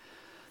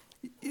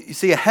 You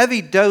see, a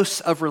heavy dose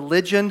of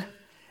religion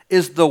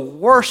is the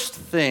worst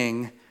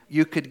thing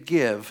you could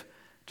give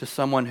to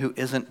someone who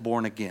isn't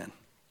born again.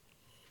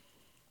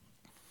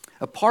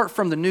 Apart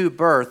from the new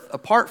birth,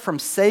 apart from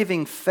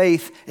saving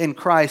faith in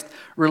Christ,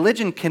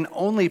 religion can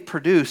only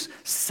produce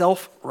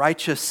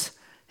self-righteous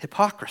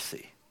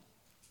hypocrisy.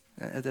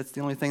 That's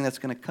the only thing that's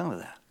going to come of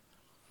that.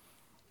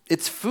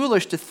 It's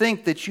foolish to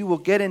think that you will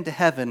get into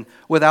heaven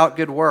without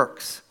good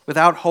works,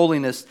 without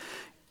holiness,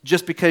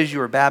 just because you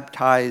were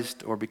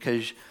baptized or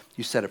because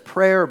you said a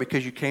prayer or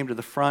because you came to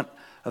the front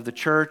of the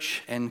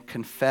church and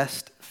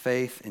confessed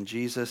faith in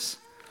Jesus.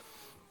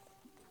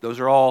 Those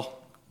are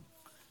all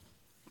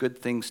good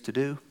things to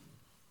do.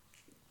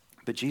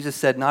 But Jesus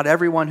said, "Not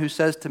everyone who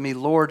says to me,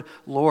 'Lord,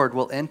 Lord,'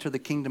 will enter the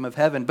kingdom of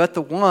heaven, but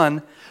the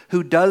one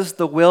who does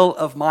the will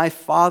of my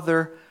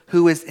Father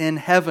who is in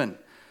heaven."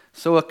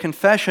 So a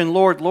confession,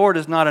 "Lord, Lord,"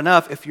 is not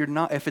enough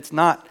if it's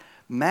not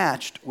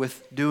matched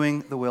with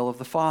doing the will of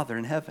the Father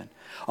in heaven.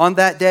 On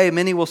that day,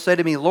 many will say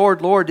to me,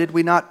 "Lord, Lord, did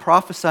we not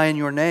prophesy in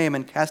your name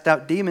and cast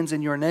out demons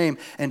in your name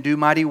and do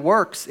mighty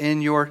works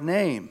in your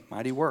name?"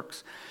 Mighty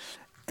works.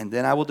 "And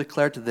then I will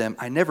declare to them,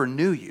 'I never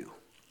knew you.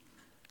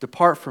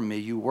 Depart from me,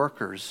 you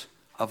workers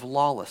of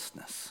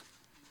lawlessness.'"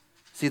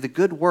 See, the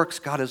good works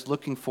God is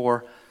looking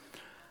for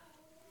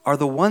are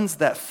the ones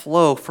that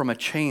flow from a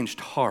changed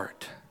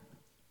heart.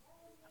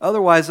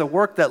 Otherwise, a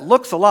work that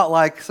looks a lot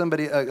like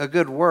a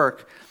good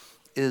work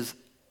is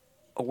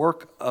a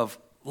work of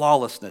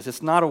lawlessness.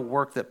 It's not a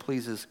work that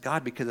pleases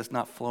God because it's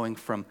not flowing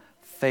from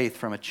faith,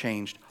 from a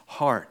changed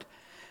heart.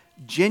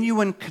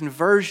 Genuine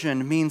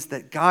conversion means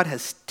that God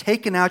has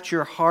taken out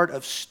your heart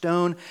of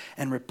stone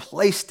and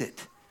replaced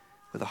it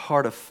with a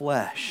heart of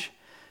flesh.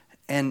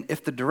 And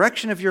if the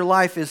direction of your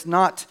life is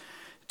not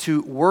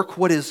to work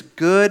what is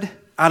good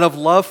out of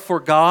love for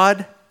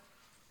God,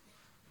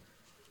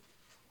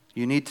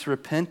 you need to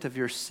repent of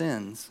your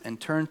sins and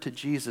turn to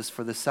Jesus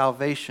for the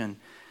salvation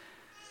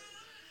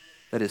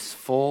that is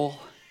full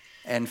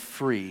and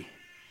free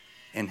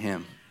in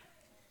Him.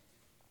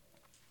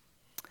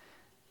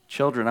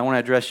 Children, I want to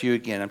address you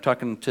again. I'm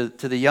talking to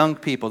the young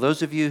people,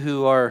 those of you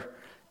who are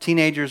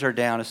teenagers or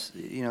down,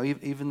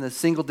 even the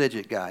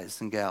single-digit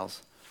guys and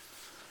gals.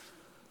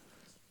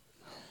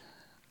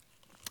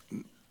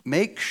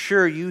 Make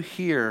sure you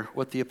hear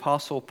what the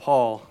Apostle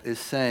Paul is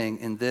saying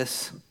in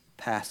this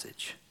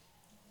passage.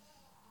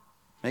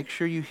 Make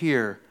sure you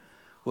hear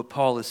what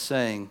Paul is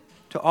saying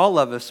to all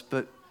of us,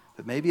 but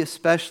maybe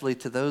especially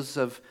to those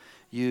of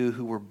you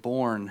who were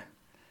born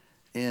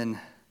in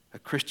a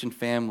Christian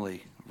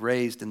family,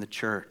 raised in the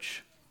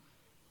church.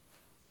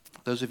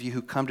 Those of you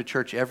who come to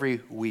church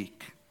every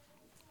week.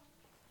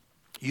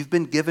 You've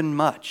been given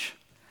much,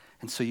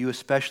 and so you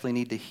especially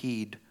need to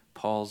heed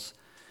Paul's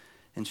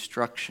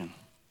instruction.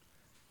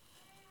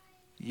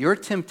 Your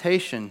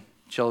temptation,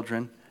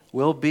 children,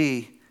 will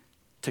be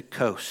to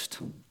coast,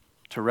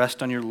 to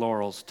rest on your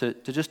laurels, to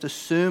just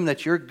assume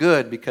that you're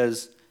good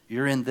because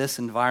you're in this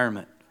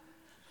environment,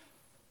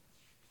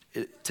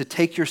 to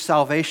take your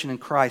salvation in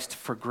Christ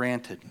for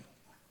granted,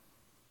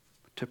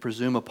 to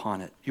presume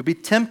upon it. You'll be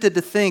tempted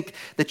to think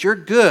that you're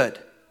good,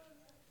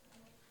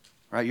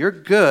 right? You're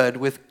good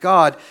with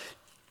God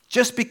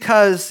just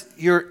because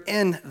you're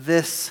in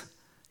this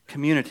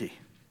community.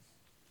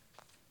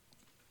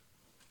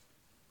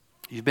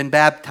 You've been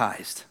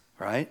baptized,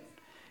 right?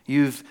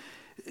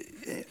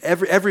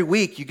 Every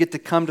week you get to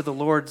come to the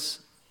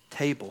Lord's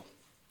table,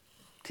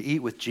 to eat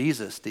with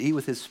Jesus, to eat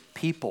with His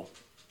people.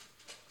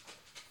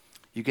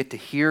 You get to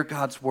hear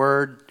God's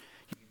word,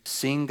 you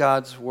sing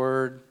God's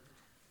word,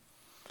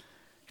 you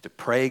get to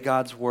pray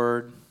God's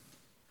word.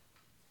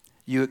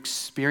 You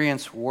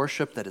experience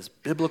worship that is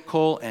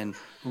biblical and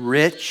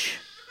rich.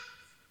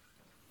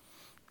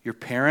 Your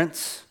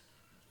parents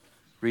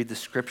read the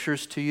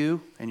scriptures to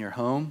you in your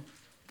home.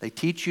 They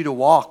teach you to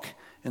walk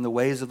in the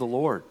ways of the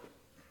Lord.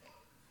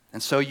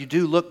 And so you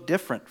do look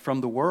different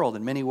from the world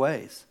in many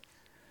ways.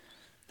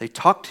 They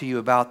talk to you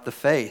about the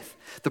faith.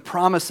 The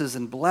promises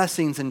and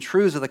blessings and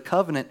truths of the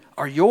covenant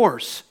are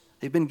yours.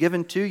 They've been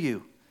given to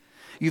you.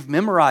 You've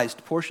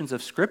memorized portions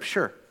of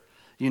Scripture.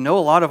 You know a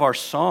lot of our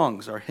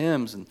songs, our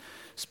hymns and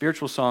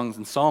spiritual songs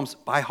and psalms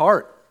by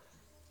heart.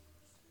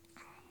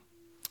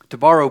 To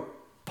borrow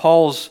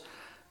Paul's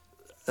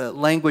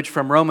language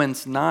from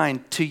Romans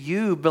 9, to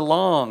you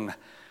belong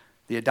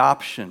the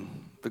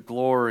adoption, the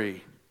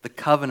glory, the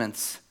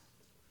covenants,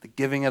 the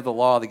giving of the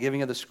law, the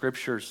giving of the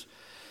Scriptures,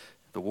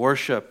 the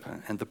worship,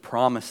 and the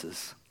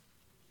promises.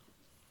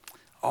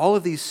 All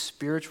of these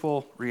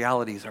spiritual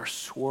realities are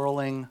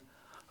swirling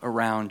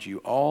around you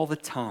all the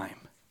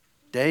time.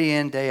 Day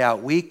in, day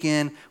out, week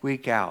in,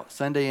 week out,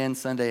 Sunday in,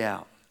 Sunday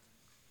out.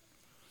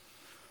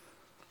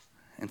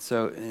 And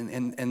so,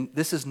 and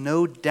this is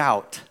no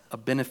doubt a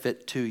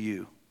benefit to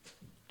you,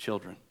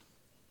 children.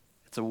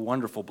 It's a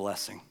wonderful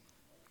blessing.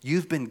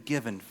 You've been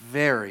given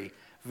very,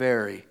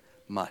 very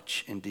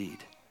much indeed.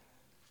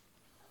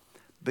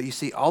 But you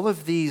see, all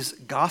of these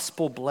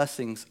gospel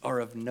blessings are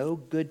of no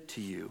good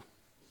to you.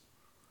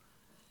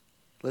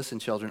 Listen,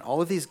 children,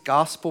 all of these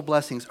gospel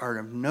blessings are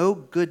of no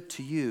good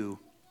to you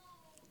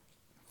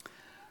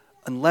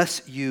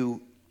unless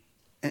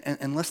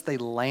they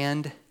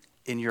land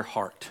in your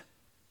heart.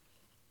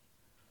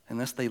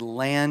 Unless they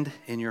land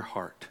in your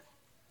heart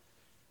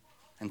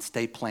and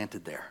stay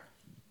planted there.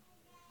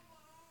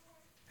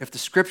 If the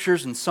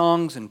Scriptures and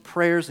songs and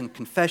prayers and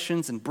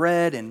confessions and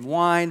bread and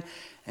wine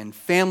and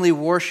family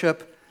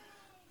worship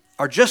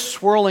are just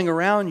swirling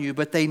around you,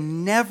 but they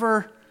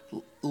never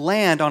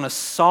land on a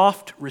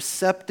soft,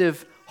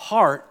 receptive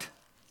heart,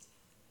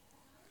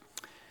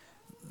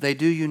 they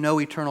do you no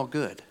eternal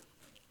good.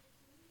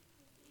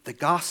 The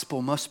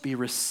gospel must be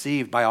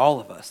received by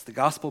all of us. The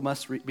gospel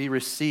must be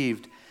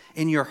received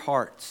in your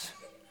hearts.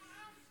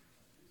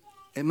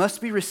 It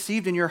must be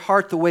received in your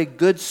heart the way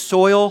good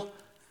soil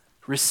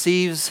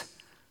receives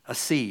a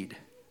seed,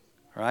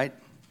 right?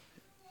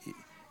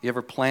 You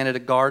ever planted a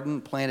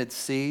garden, planted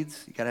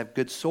seeds? You got to have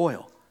good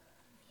soil.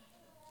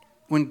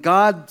 When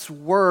God's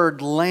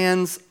word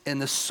lands in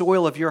the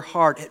soil of your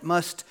heart, it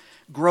must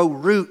grow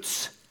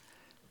roots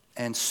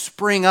and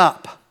spring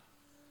up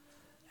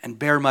and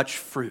bear much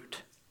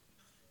fruit.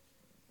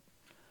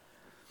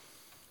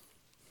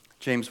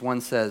 James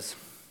 1 says,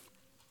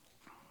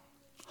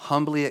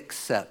 humbly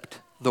accept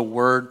the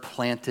word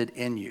planted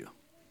in you.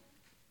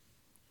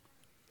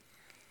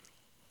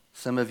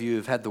 Some of you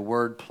have had the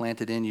word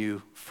planted in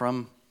you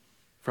from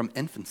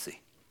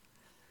infancy.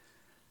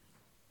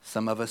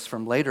 Some of us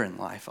from later in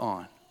life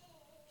on.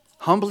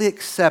 Humbly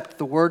accept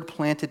the word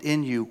planted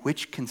in you,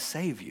 which can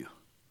save you.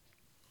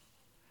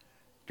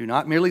 Do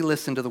not merely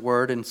listen to the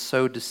word and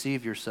so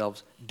deceive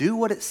yourselves. Do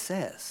what it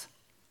says.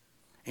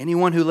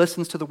 Anyone who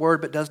listens to the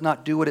word but does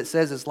not do what it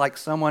says is like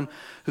someone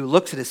who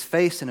looks at his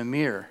face in a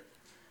mirror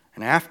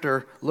and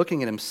after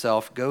looking at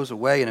himself goes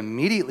away and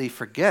immediately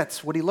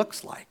forgets what he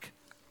looks like.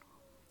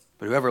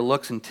 But whoever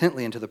looks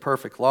intently into the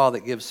perfect law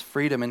that gives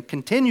freedom and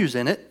continues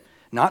in it,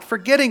 not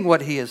forgetting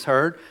what he has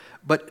heard,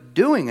 but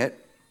doing it,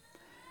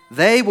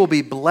 they will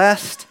be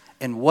blessed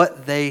in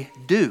what they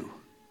do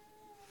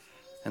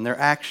and their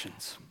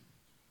actions.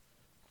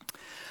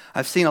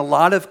 I've seen a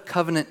lot of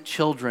covenant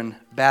children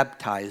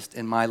baptized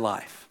in my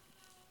life.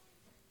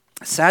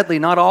 Sadly,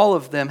 not all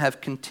of them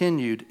have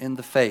continued in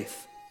the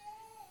faith.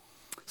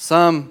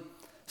 Some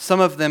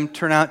of them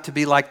turn out to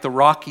be like the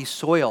rocky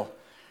soil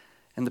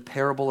in the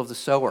parable of the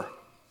sower.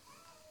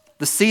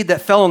 The seed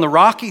that fell on the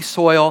rocky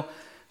soil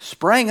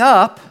sprang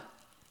up.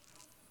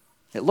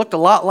 It looked a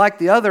lot like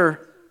the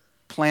other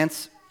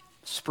plants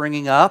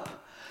springing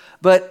up,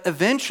 but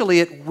eventually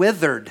it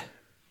withered.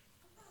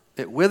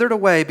 It withered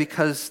away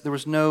because there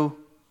was no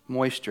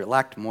moisture. It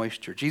lacked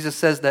moisture. Jesus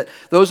says that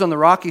those on the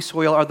rocky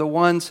soil are the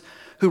ones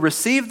who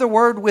receive the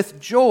word with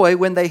joy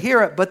when they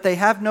hear it, but they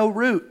have no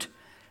root.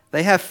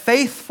 They have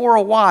faith for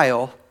a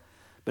while,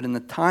 but in the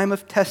time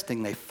of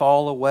testing they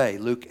fall away.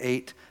 Luke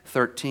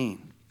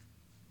 8:13.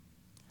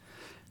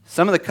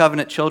 Some of the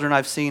covenant children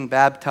I've seen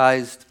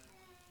baptized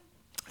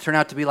turn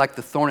out to be like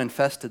the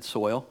thorn-infested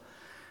soil.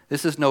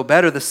 This is no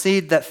better. The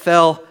seed that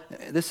fell,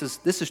 this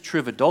is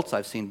true of adults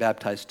I've seen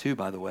baptized too,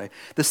 by the way.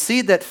 The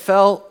seed that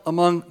fell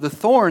among the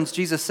thorns,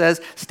 Jesus says,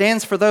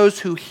 stands for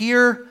those who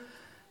hear,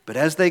 but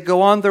as they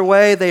go on their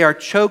way, they are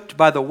choked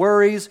by the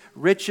worries,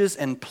 riches,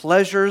 and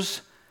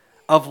pleasures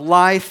of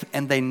life,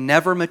 and they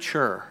never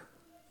mature.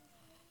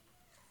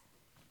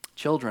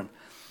 Children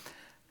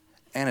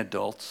and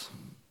adults,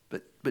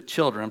 but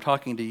children, I'm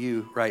talking to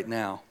you right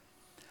now.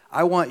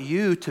 I want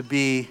you to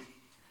be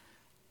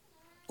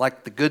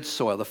like the good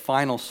soil, the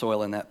final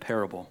soil in that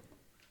parable,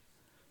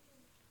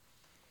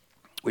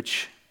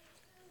 which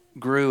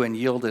grew and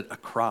yielded a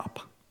crop.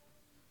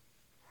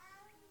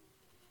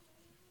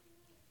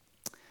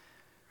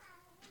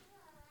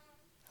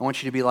 I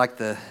want you to be like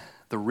the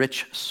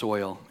rich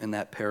soil in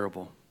that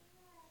parable.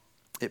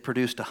 It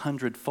produced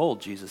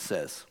 100-fold, Jesus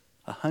says,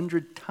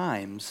 100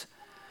 times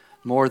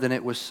more than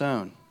it was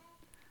sown.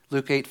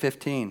 Luke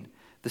 8:15,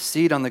 the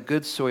seed on the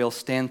good soil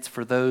stands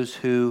for those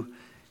who,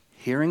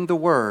 hearing the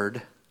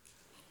word,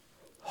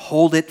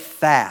 hold it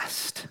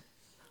fast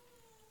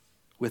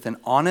with an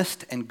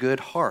honest and good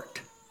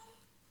heart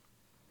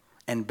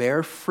and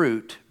bear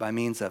fruit by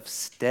means of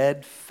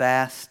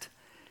steadfast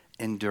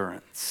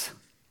endurance.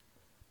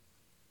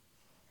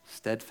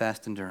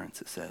 Steadfast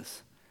endurance, it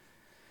says.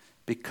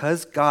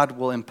 Because God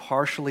will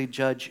impartially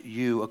judge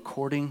you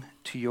according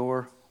to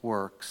your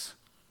works,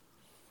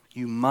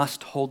 you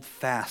must hold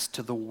fast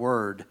to the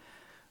word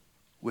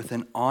with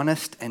an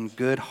honest and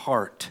good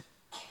heart,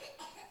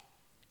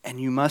 and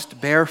you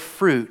must bear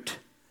fruit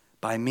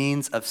by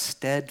means of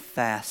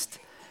steadfast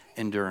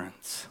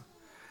endurance.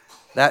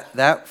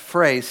 That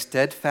phrase,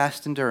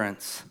 steadfast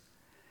endurance,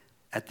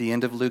 at the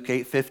end of Luke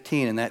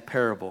 8:15 in that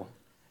parable,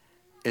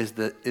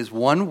 is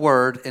one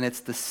word, and it's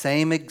the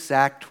same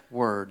exact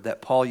word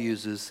that Paul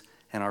uses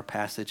in our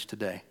passage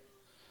today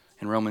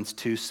in Romans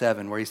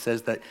 2:7, where he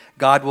says that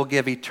God will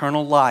give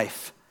eternal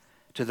life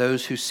to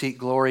those who seek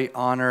glory,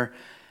 honor,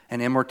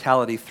 and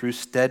immortality through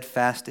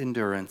steadfast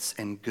endurance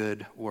and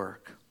good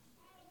work.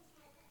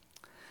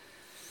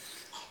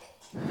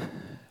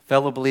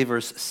 Fellow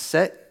believers,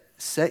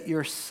 set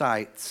your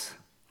sights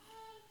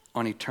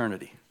on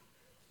eternity.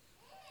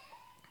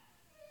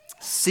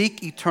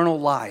 Seek eternal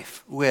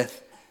life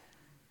with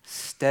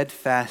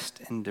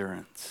steadfast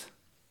endurance,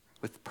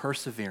 with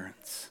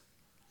perseverance,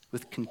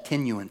 with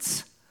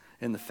continuance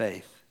in the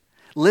faith.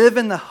 Live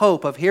in the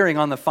hope of hearing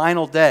on the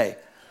final day,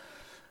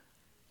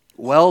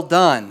 "Well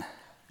done,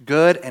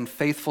 good and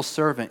faithful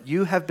servant.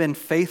 You have been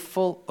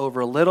faithful over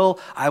a little.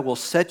 I will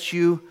set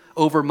you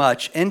over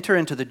much. Enter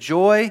into the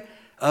joy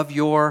of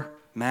your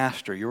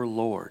master," your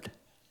Lord.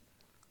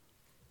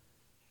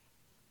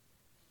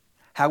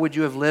 How would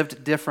you have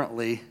lived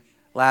differently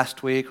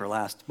last week or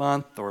last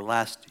month or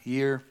last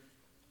year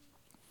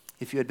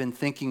if you had been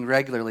thinking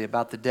regularly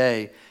about the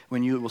day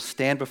when you will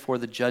stand before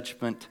the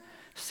judgment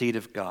seat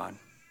of God?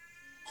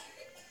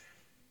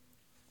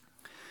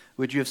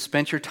 Would you have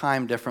spent your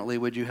time differently?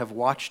 Would you have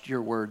watched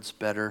your words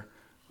better?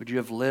 Would you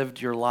have lived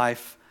your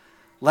life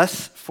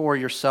less for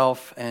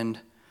yourself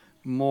and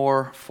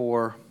more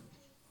for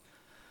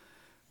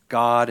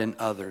God and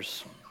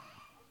others?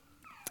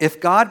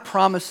 If God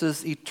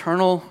promises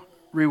eternal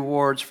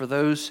rewards for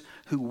those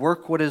who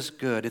work what is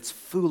good, it's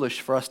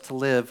foolish for us to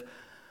live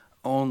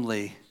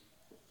only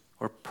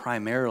or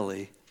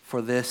primarily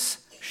for this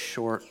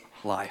short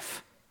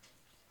life.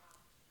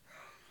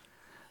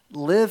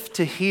 Live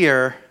to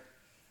hear,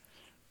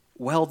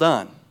 "Well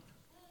done."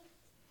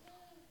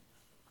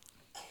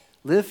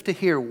 Live to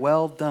hear,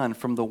 "Well done,"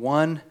 from the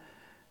one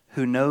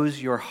who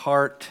knows your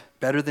heart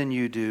better than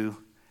you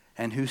do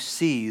and who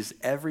sees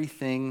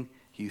everything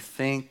you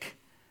think,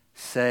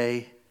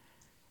 say,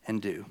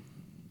 and do.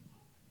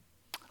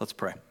 Let's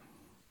pray.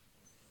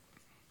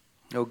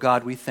 Oh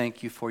God, we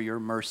thank you for your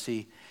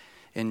mercy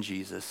in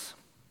Jesus.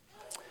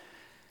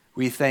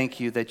 We thank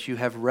you that you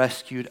have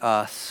rescued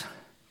us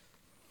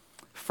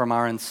from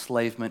our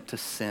enslavement to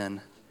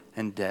sin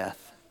and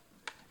death.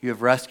 You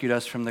have rescued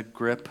us from the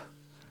grip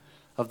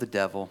of the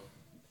devil,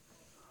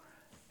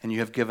 and you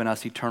have given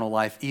us eternal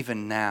life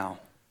even now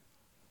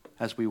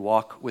as we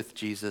walk with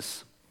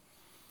Jesus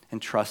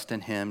and trust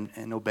in him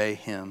and obey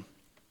him.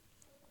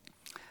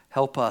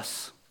 Help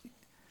us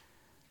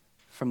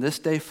from this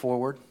day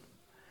forward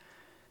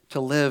to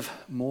live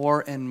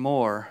more and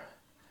more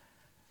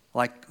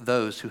like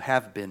those who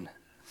have been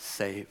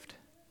saved.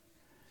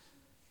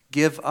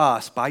 Give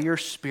us, by your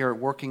Spirit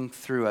working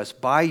through us,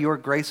 by your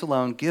grace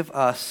alone, give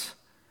us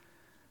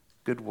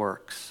good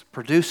works.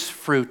 Produce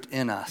fruit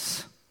in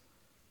us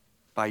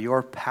by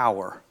your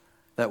power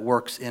that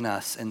works in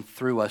us and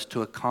through us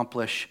to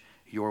accomplish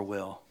your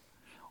will.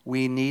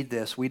 We need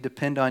this. We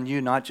depend on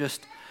you not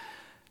just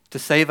to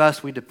save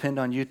us, we depend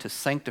on you to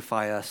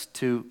sanctify us,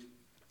 to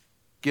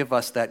give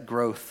us that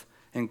growth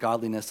in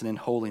godliness and in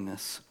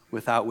holiness,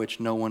 without which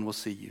no one will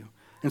see you.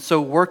 And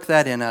so work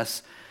that in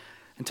us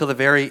until the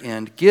very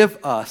end.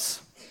 Give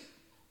us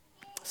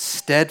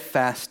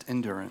steadfast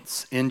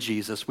endurance in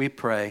Jesus, we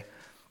pray,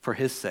 for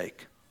his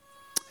sake.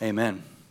 Amen.